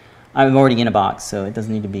 hey, I'm already in a box, so it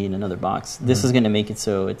doesn't need to be in another box. This is going to make it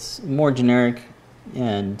so it's more generic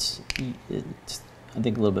and it's, I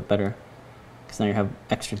think, a little bit better because now you have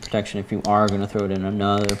extra protection if you are going to throw it in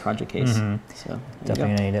another project case. So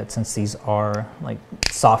definitely need it since these are like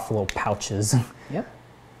soft little pouches. Yep,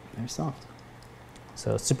 they're soft.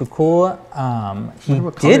 So super cool. He did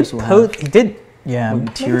what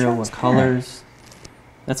material, what colors.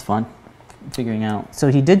 That's fun. Figuring out. So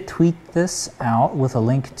he did tweet this out with a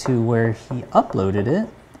link to where he uploaded it.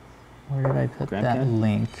 Where did I put that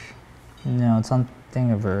link? No, it's on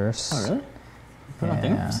Thingiverse. Oh, really? Put it on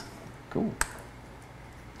Thingiverse? Cool.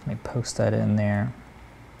 Let me post that in there.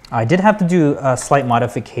 I did have to do a slight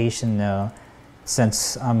modification though.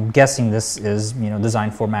 since I'm guessing this is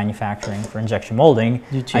designed for manufacturing for injection molding,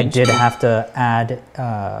 I did have to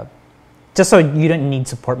add just so you didn't need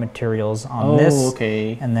support materials on this.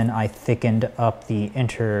 Okay. And then I thickened up the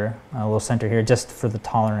little center here just for the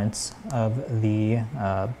tolerance of the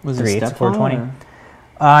 3/8 to 420.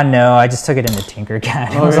 No, I just took it into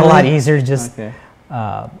Tinkercad. It was a lot easier to just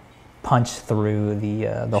punch through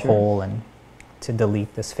the hole and to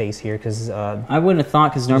delete this face here, because I wouldn't have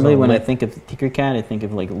thought, because normally when I think of Tinkercad, I think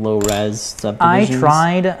of like low res subdivisions. I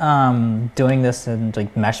tried doing this in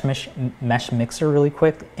like Mesh Mixer really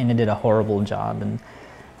quick, and it did a horrible job in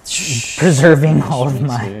preserving all of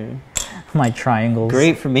my triangles.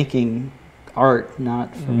 Great for making art,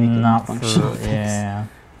 not for making functional things. Yeah.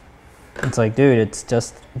 It's like, dude, it's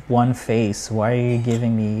just one face. Why are you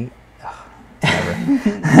giving me whatever?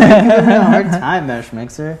 You're having a hard time, Mesh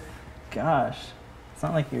Mixer. Gosh, it's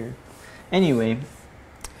not like you're... Anyway.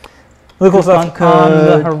 Look on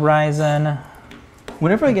the horizon.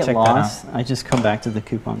 Whenever I get lost, I just come back to the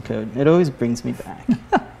coupon code. It always brings me back.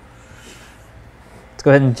 Let's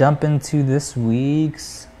go ahead and jump into this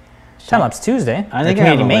week's Time-Lapse Tuesday. I think I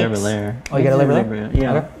have a labor layer. Oh, you got a labor layer?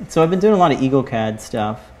 Yeah. Okay. So I've been doing a lot of EagleCAD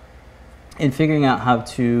stuff and figuring out how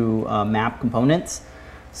to map components.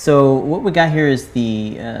 So what we got here is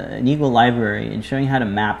an Eagle library, and showing how to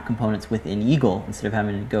map components within Eagle instead of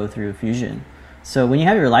having to go through Fusion. So when you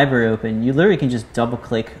have your library open, you literally can just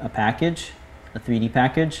double-click a package, a 3D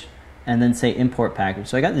package, and then say import package.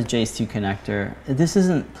 So I got this JS2 connector. This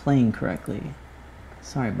isn't playing correctly.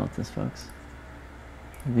 Sorry about this, folks.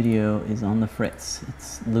 The video is on the fritz.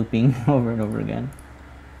 It's looping over and over again.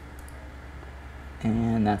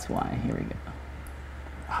 And that's why. Here we go.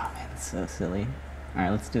 Oh man, it's so silly. All right,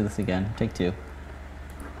 let's do this again. Take two.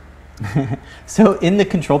 So in the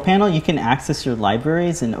control panel, you can access your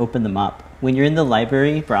libraries and open them up. When you're in the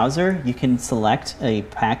library browser, you can select a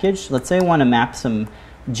package. Let's say I want to map some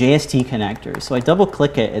JST connectors. So I double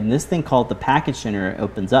click it, and this thing called the package generator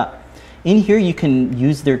opens up. In here, you can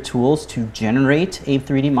use their tools to generate a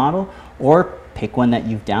 3D model or pick one that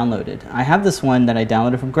you've downloaded. I have this one that I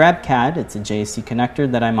downloaded from GrabCAD. It's a JST connector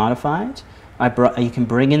that I modified. You can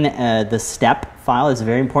bring in the step file. It's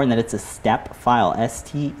very important that it's a step file,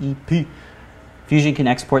 S-T-E-P. Fusion can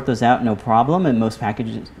export those out, no problem, and most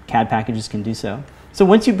CAD packages can do so. So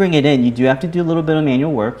once you bring it in, you do have to do a little bit of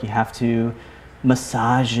manual work. You have to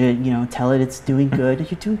massage it, tell it it's doing good.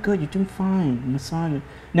 You're doing good, you're doing fine, massage it.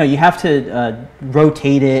 No, you have to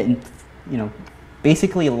rotate it and,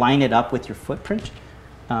 basically line it up with your footprint.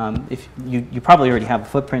 If you probably already have a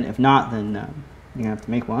footprint. If not, then you're going to have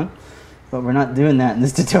to make one. But we're not doing that in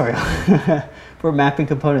this tutorial. We're mapping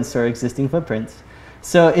components to our existing footprints.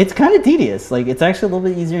 So it's kind of tedious. Like, it's actually a little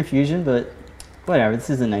bit easier in Fusion, but whatever. This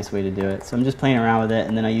is a nice way to do it. So I'm just playing around with it,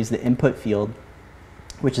 and then I use the input field,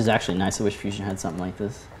 which is actually nice. I wish Fusion had something like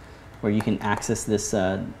this, where you can access this,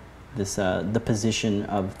 the position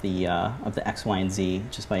of the X, Y, and Z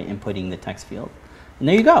just by inputting the text field. And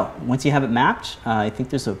there you go. Once you have it mapped, I think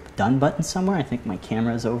there's a done button somewhere. I think my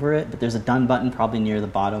camera is over it, but there's a done button probably near the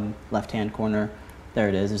bottom left-hand corner. There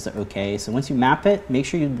it is. There's the OK. So once you map it, make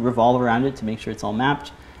sure you revolve around it to make sure it's all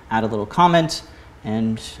mapped. Add a little comment,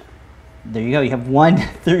 and there you go. You have one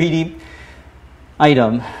 3D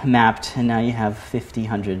item mapped, and now you have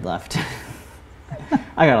 100 left.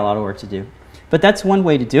 I got a lot of work to do. But that's one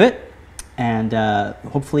way to do it, and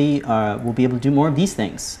hopefully we'll be able to do more of these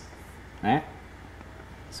things. All right?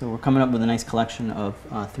 So we're coming up with a nice collection of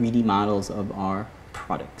 3D models of our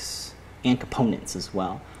products and components as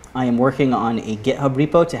well. I am working on a GitHub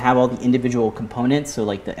repo to have all the individual components, so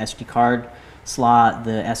like the SD card slot,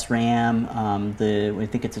 the SRAM, I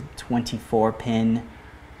think it's a 24-pin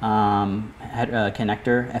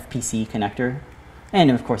connector, FPC connector, and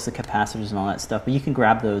of course the capacitors and all that stuff. But you can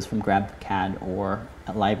grab those from GrabCAD or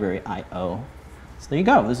at Library.io. So there you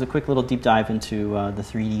go. This is a quick little deep dive into the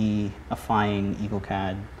 3D-ifying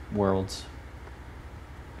EagleCAD worlds.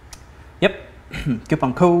 Yep.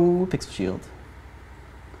 Coupon code Pixel Shield.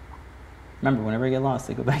 Remember, whenever I get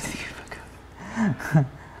lost, I go back to the coupon code. All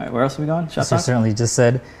right, where else are we going? Shop certainly just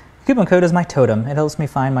said, coupon code is my totem. It helps me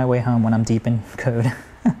find my way home when I'm deep in code.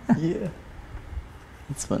 Yeah.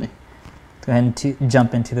 That's funny. Go ahead and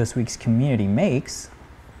jump into this week's Community Makes.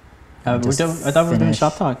 I thought we were doing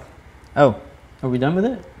Shop Talk. Oh. Are we done with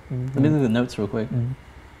it? Let me look at the notes real quick.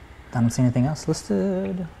 I don't see anything else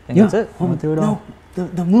listed. I think that's it. I went through it all. No,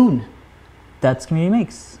 the moon. That's Community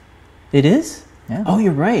Makes. It is? Yeah. Oh,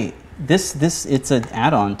 you're right. It's an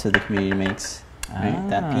add-on to the Community Makes. Right,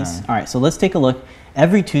 that piece. All right, so let's take a look.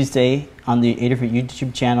 Every Tuesday on the Adafruit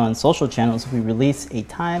YouTube channel and social channels, we release a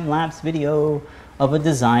time-lapse video of a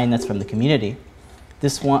design that's from the community.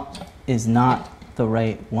 This one is not the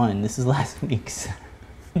right one. This is last week's.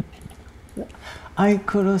 I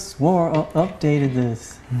could have swore I updated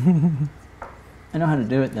this. I know how to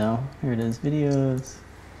do it though. Here it is, videos.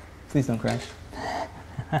 Please don't crash.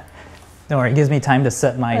 Don't worry, it gives me time to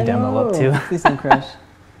set my demo up too. Please don't crash.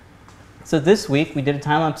 So this week we did a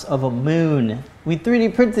time lapse of a moon. We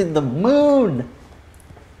 3D printed the moon.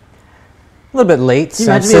 A little bit late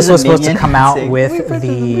since this was supposed to come out with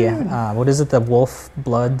the what is it, the Wolf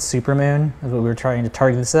Blood Supermoon? Is what we were trying to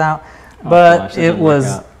target this out, but gosh, it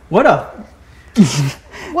was what a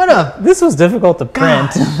this was difficult to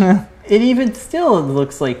print. It even still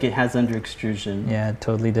looks like it has under extrusion. Yeah, it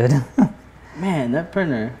totally did. Man, that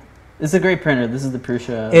printer. This is a great printer. This is the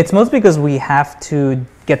Prusa. It's mostly because we have to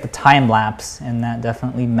get the time lapse, and that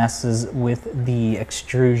definitely messes with the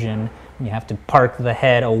extrusion. You have to park the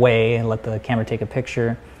head away and let the camera take a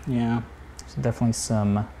picture. Yeah. So definitely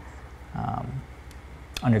some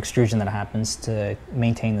under extrusion that happens to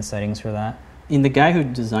maintain the settings for that. And the guy who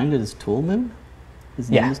designed it is Toolmoon? His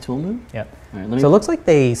name is Toolmoon? Yep. Right, so it looks like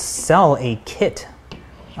they sell a kit,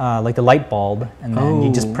 like the light bulb, and then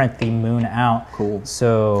you just print the moon out. Cool.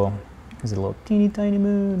 So there's a little teeny tiny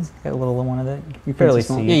moon. Got a little one of it. You barely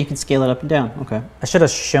see. Yeah, you can scale it up and down. Okay. I should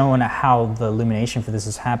have shown how the illumination for this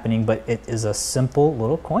is happening, but it is a simple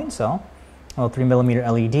little coin cell, a little 3mm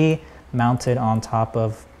LED mounted on top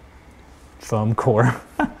of foam core.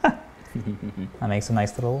 That makes a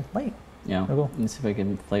nice little light. Yeah. Cool. Let me see if I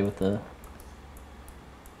can play with the.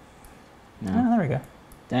 No. Oh, there we go.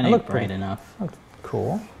 That ain't bright enough. Looked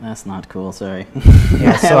cool. That's not cool, sorry.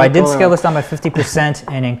 Yeah, so I did scale this down by 50%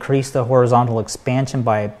 and increase the horizontal expansion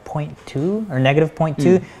by 0.2 or negative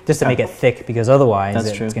 0.2 just to make it thick, because otherwise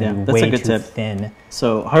it's going to be way too thin.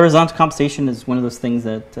 So horizontal compensation is one of those things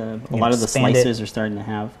that a lot of the slices are starting to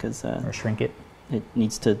have, because or shrink it. It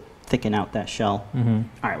needs to thicken out that shell. Mm-hmm.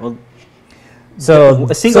 All right, well. So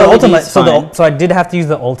I did have to use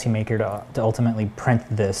the Ultimaker to ultimately print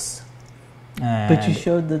this. But you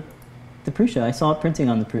showed the Prusa. I saw it printing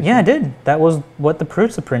on the Prusa. Yeah, I did. That was what the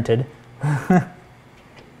Prusa printed.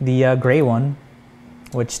 The gray one,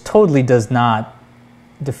 which totally does not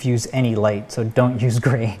diffuse any light, so don't use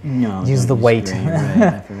gray. No. Use the white. Gray,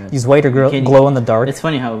 right, use white or glow in the dark. It's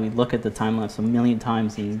funny how we look at the time lapse a million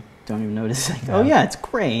times and you don't even notice. Like, oh yeah, it's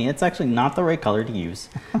gray. It's actually not the right color to use.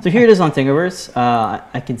 So here it is on Thingiverse.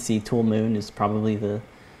 I can see Toolmoon is probably the.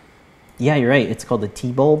 Yeah, you're right. It's called the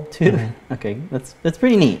T-bulb too. Mm-hmm. Okay, that's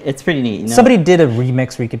pretty neat. It's pretty neat. You know? Somebody did a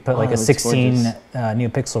remix where you could put like a 16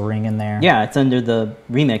 NeoPixel ring in there. Yeah, it's under the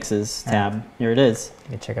remixes tab. Here it is. You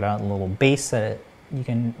can check it out. A little base that you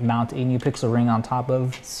can mount a NeoPixel ring on top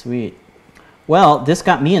of. Sweet. Well, this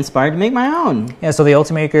got me inspired to make my own. Yeah, so the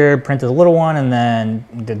Ultimaker printed a little one and then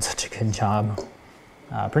did such a good job.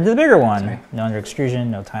 Printed the bigger one. No under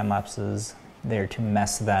extrusion, no time lapses there to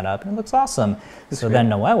mess that up. And it looks awesome. So then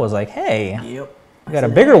Noel was like, hey, we got a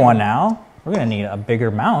bigger one now. We're going to need a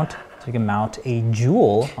bigger mount. So you can mount a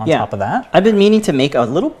jewel on top of that. I've been meaning to make a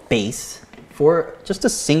little base for just a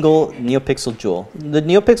single NeoPixel jewel. The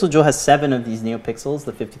NeoPixel jewel has 7 of these NeoPixels,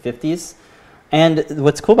 the 5050s. And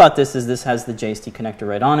what's cool about this is this has the JST connector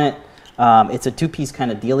right on it. It's a 2-piece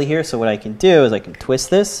kind of dealy here. So what I can do is I can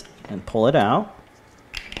twist this and pull it out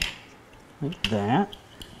like that.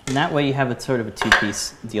 And that way you have a sort of a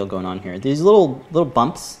 2-piece deal going on here. These little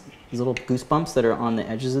bumps, these little goose bumps that are on the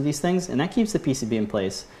edges of these things, and that keeps the PCB in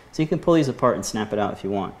place. So you can pull these apart and snap it out if you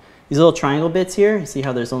want. These little triangle bits here, you see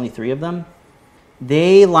how there's only 3 of them?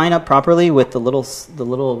 They line up properly with the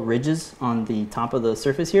little ridges on the top of the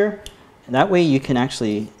surface here. And that way you can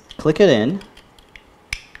actually click it in,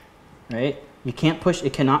 right? You can't push,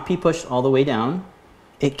 it cannot be pushed all the way down.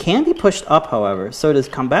 It can be pushed up, however. So to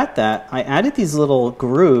combat that, I added these little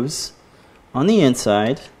grooves on the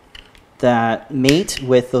inside that mate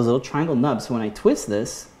with those little triangle nubs. So when I twist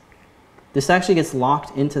this, this actually gets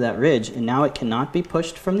locked into that ridge, and now it cannot be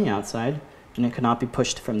pushed from the outside, and it cannot be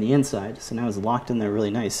pushed from the inside. So now it's locked in there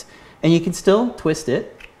really nice. And you can still twist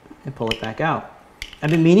it and pull it back out.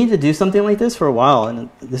 I've been meaning to do something like this for a while, and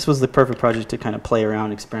this was the perfect project to kind of play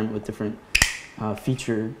around, experiment with different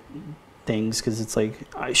feature things, because it's like,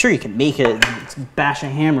 sure, you can make it, bash a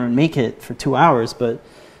hammer and make it for 2 hours, but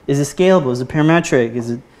is it scalable? Is it parametric?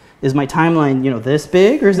 Is my timeline, this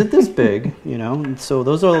big, or is it this big? And so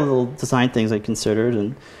those are the little design things I considered,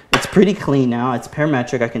 and it's pretty clean now. It's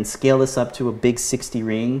parametric. I can scale this up to a big 60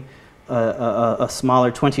 ring, a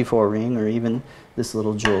smaller 24 ring, or even this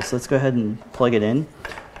little jewel. So let's go ahead and plug it in.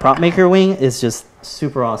 Prop Maker Wing is just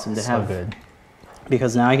super awesome to have. So good.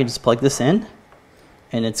 Because now I can just plug this in,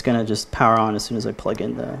 and it's going to just power on as soon as I plug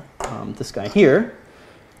in the this guy here,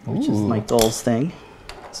 which is Mike Dole's thing.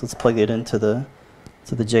 So let's plug it into the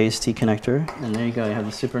JST connector, and there you go. You have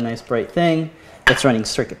the super nice bright thing. It's running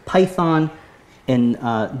CircuitPython, and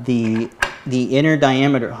the inner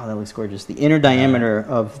diameter. Oh, that looks gorgeous. The inner diameter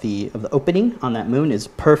of the opening on that moon is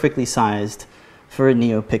perfectly sized for a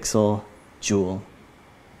NeoPixel Joule.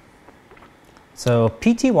 So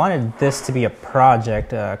PT wanted this to be a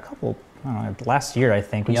project last year, I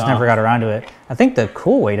think. We just never got around to it. I think the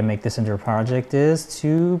cool way to make this into a project is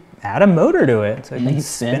to add a motor to it so it can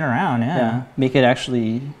spin around. Yeah. Make it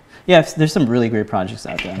actually. Yeah, there's some really great projects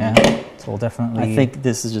out there. Yeah. So we'll definitely. I think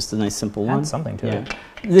this is just a nice simple one. Add something to it.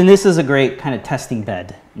 Then this is a great kind of testing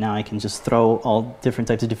bed. Now I can just throw all different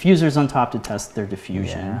types of diffusers on top to test their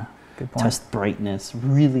diffusion. Yeah. Good point. Test brightness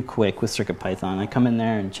really quick with CircuitPython. I come in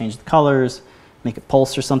there and change the colors, make it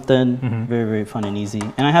pulse or something. Very, very fun and easy.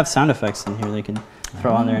 And I have sound effects in here they can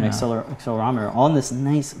throw on there, an accelerometer, all in this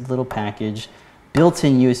nice little package.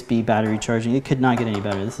 Built-in USB battery charging. It could not get any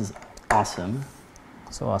better. This is awesome.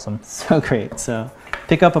 So awesome. So great. So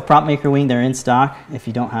pick up a prop maker wing. They're in stock if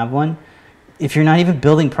you don't have one. If you're not even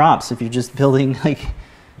building props, if you're just building like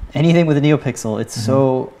anything with a NeoPixel, it's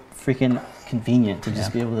so freaking convenient to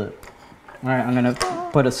just be able to. All right, I'm going to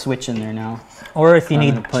put a switch in there now. Or if you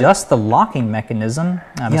need just the locking mechanism,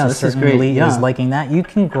 this is great. Is liking that, you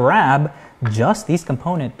can grab just these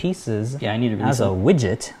component pieces I need to as a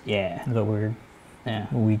widget. Yeah.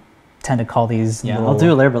 We tend to call these. Yeah, I'll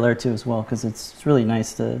do a layer by layer too as well, because it's really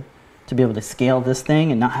nice to be able to scale this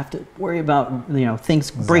thing and not have to worry about things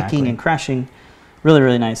breaking and crashing. Really,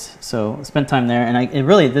 really nice. So I spent time there, and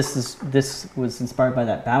this was inspired by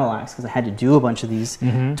that battle axe, because I had to do a bunch of these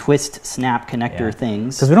twist snap connector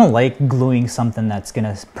things. Because we don't like gluing something that's going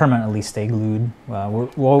to permanently stay glued. We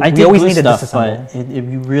always need to disassemble, but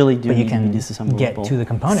you really do. But you can get to the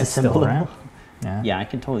components still, right? Yeah, I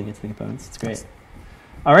can totally get to the components. It's great.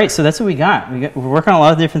 All right, so that's what we got. We're working on a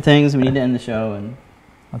lot of different things. We need to end the show. And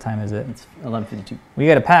what time is it? It's 11:52. We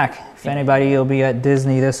got a pack. If anybody will be at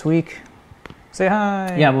Disney this week, say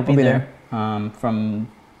hi. Yeah, we'll be there from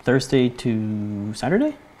Thursday to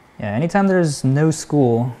Saturday. Yeah, anytime there's no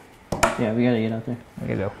school. Yeah, we got to get out there. We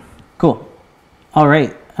got to go. Cool. All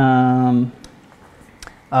right. A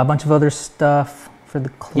bunch of other stuff for the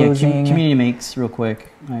closing. Community makes real quick.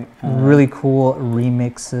 Really cool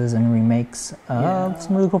remixes and remakes of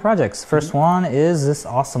some really cool projects. First one is this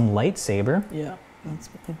awesome lightsaber. Yeah, let's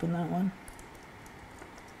open that one.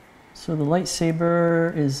 So the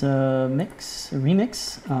lightsaber is a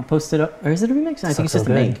remix, posted up, or is it a remix? I think it's just a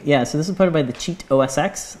make. Yeah, so this is put by the Cheat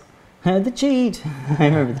OSX. The cheat. I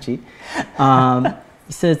remember the cheat.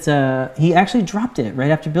 He says he actually dropped it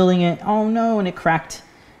right after building it. Oh no, and it cracked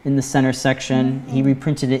in the center section. He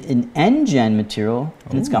reprinted it in NGen material,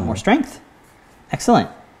 and it's got more strength. Excellent.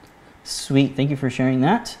 Sweet, thank you for sharing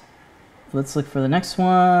that. Let's look for the next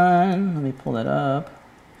one. Let me pull that up.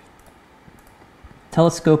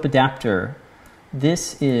 Telescope adapter.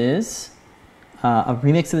 This is a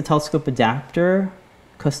remix of the telescope adapter,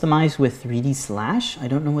 customized with 3D Slash. I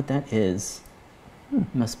don't know what that is.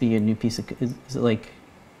 Must be a new piece of. Is it like?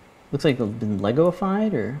 Looks like it's been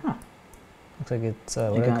Legoified or. Huh. Looks like it's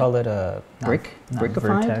what do they call it? Brickified?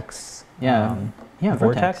 Vertex. Yeah.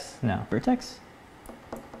 Vortex. No. Vertex.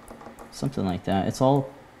 Something like that. It's all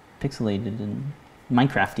pixelated and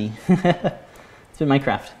Minecrafty. It's been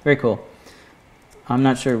Minecraft. Very cool. I'm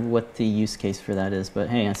not sure what the use case for that is, but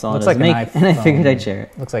hey, I saw it as a make, and I figured I'd share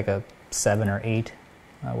it. Looks like a 7 or 8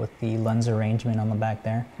 with the lens arrangement on the back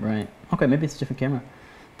there. Right. Okay, maybe it's a different camera.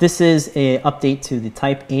 This is an update to the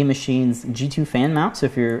Type A machine's G2 fan mount. So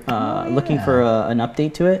if you're looking for an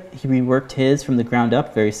update to it, he reworked his from the ground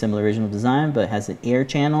up. Very similar original design, but has an air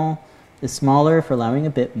channel. Is smaller for allowing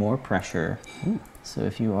a bit more pressure. So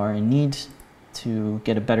if you are in need to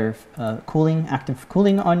get a better active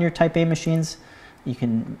cooling on your Type A machines, you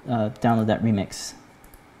can download that remix.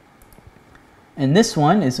 And this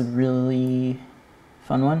one is a really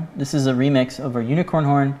fun one. This is a remix of a unicorn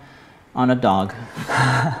horn on a dog.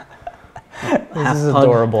 This is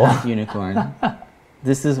adorable. Half unicorn.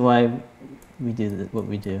 This is why we do what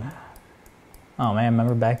we do. Oh man, I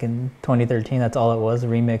remember back in 2013, that's all it was,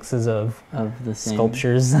 remixes of the same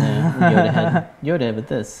sculptures. Yeah, Yoda with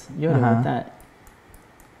this, Yoda with that.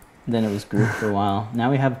 Then it was Groot for a while.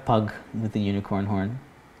 Now we have Pug with the unicorn horn.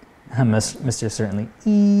 Mr. Certainly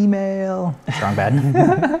email. Strong bad.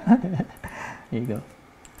 Here you go.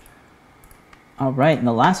 All right, and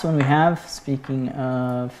the last one we have, speaking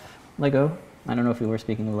of Lego, I don't know if we were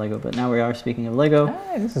speaking of Lego, but now we are speaking of Lego.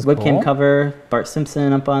 Hey, this is webcam cool. cover, Bart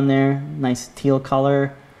Simpson up on there, nice teal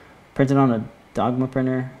color, printed on a Dogma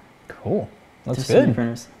printer. Cool. Looks There's so many good.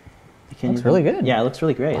 printers. Looks really good. Yeah, it looks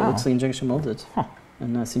really great. Wow. It looks like injection molded. Huh.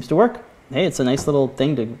 and seems to work. Hey, it's a nice little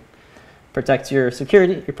thing to protect your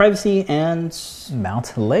security, your privacy, and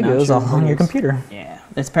mount Legos on your computer. Yeah,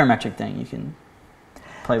 it's a parametric thing. You can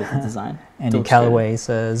play with the design. Andy Calloway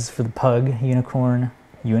says for the pug, unicorn,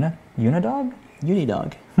 unidog?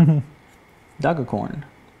 Unidog. Dogacorn.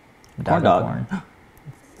 Corn dog.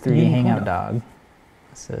 3D hangout dog,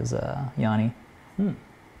 says Yanni.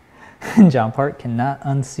 John Park cannot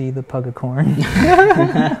unsee the pugacorn.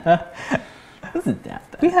 Isn't that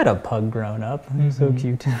bad? We had a pug growing up. He was so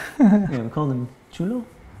cute. Yeah, we called him Chulo?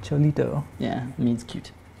 Cholito. Yeah, it means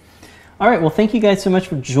cute. All right, well, thank you guys so much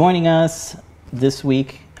for joining us this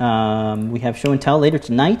week. We have show and tell later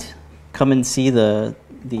tonight. Come and see the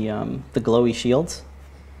glowy shields.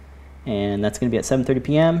 And that's going to be at 7:30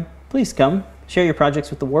 p.m. Please come. Share your projects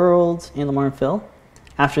with the world and Lamar and Phil.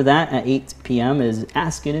 After that, at 8 p.m. is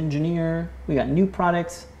Ask an Engineer. We got new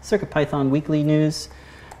products, CircuitPython weekly news,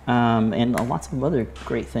 and lots of other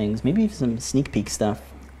great things. Maybe some sneak peek stuff.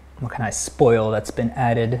 What can I spoil that's been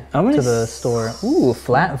added to the store? Ooh,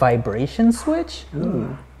 flat vibration switch?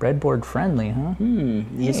 Ooh. Breadboard friendly, huh?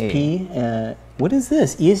 ESP, hey. What is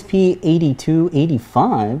this?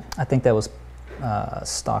 ESP8285? I think that was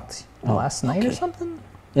stocked last night or something?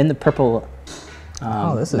 In the purple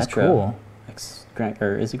this is Metro. Cool.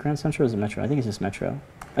 Or is it Grand Central or is it Metro? I think it's just Metro.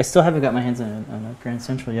 I still haven't got my hands on a Grand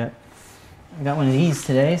Central yet. I got one of these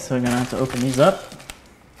today, so I'm going to have to open these up.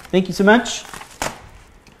 Thank you so much.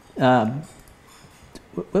 Wrong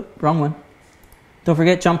one. Don't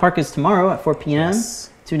forget, John Park is tomorrow at 4 p.m.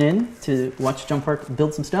 Yes. Tune in to watch John Park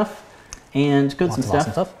build some stuff and code some stuff.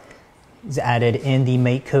 Awesome stuff. He's added in the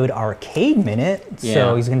MakeCode Arcade Minute. Yeah.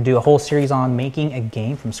 So he's going to do a whole series on making a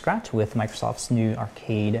game from scratch with Microsoft's new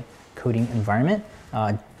arcade coding environment,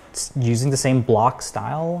 using the same block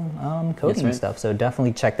style coding and stuff. So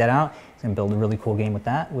definitely check that out. He's going to build a really cool game with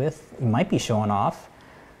that. He might be showing off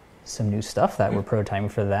some new stuff that we're prototyping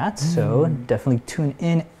for that. So definitely tune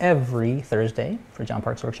in every Thursday for John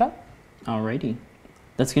Park's Workshop. Alrighty.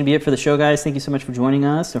 That's going to be it for the show, guys. Thank you so much for joining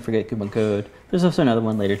us. Don't forget Coupon Code. There's also another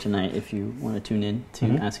one later tonight if you want to tune in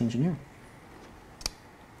to Ask Engineer.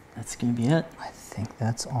 That's going to be it. I think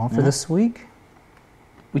that's all for this week.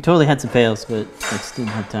 We totally had some fails, but I just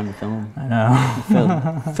didn't have time to film. I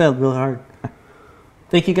know. Failed real hard.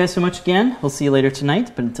 Thank you guys so much again. We'll see you later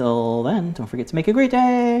tonight. But until then, don't forget to make a great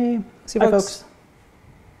day. See you, folks.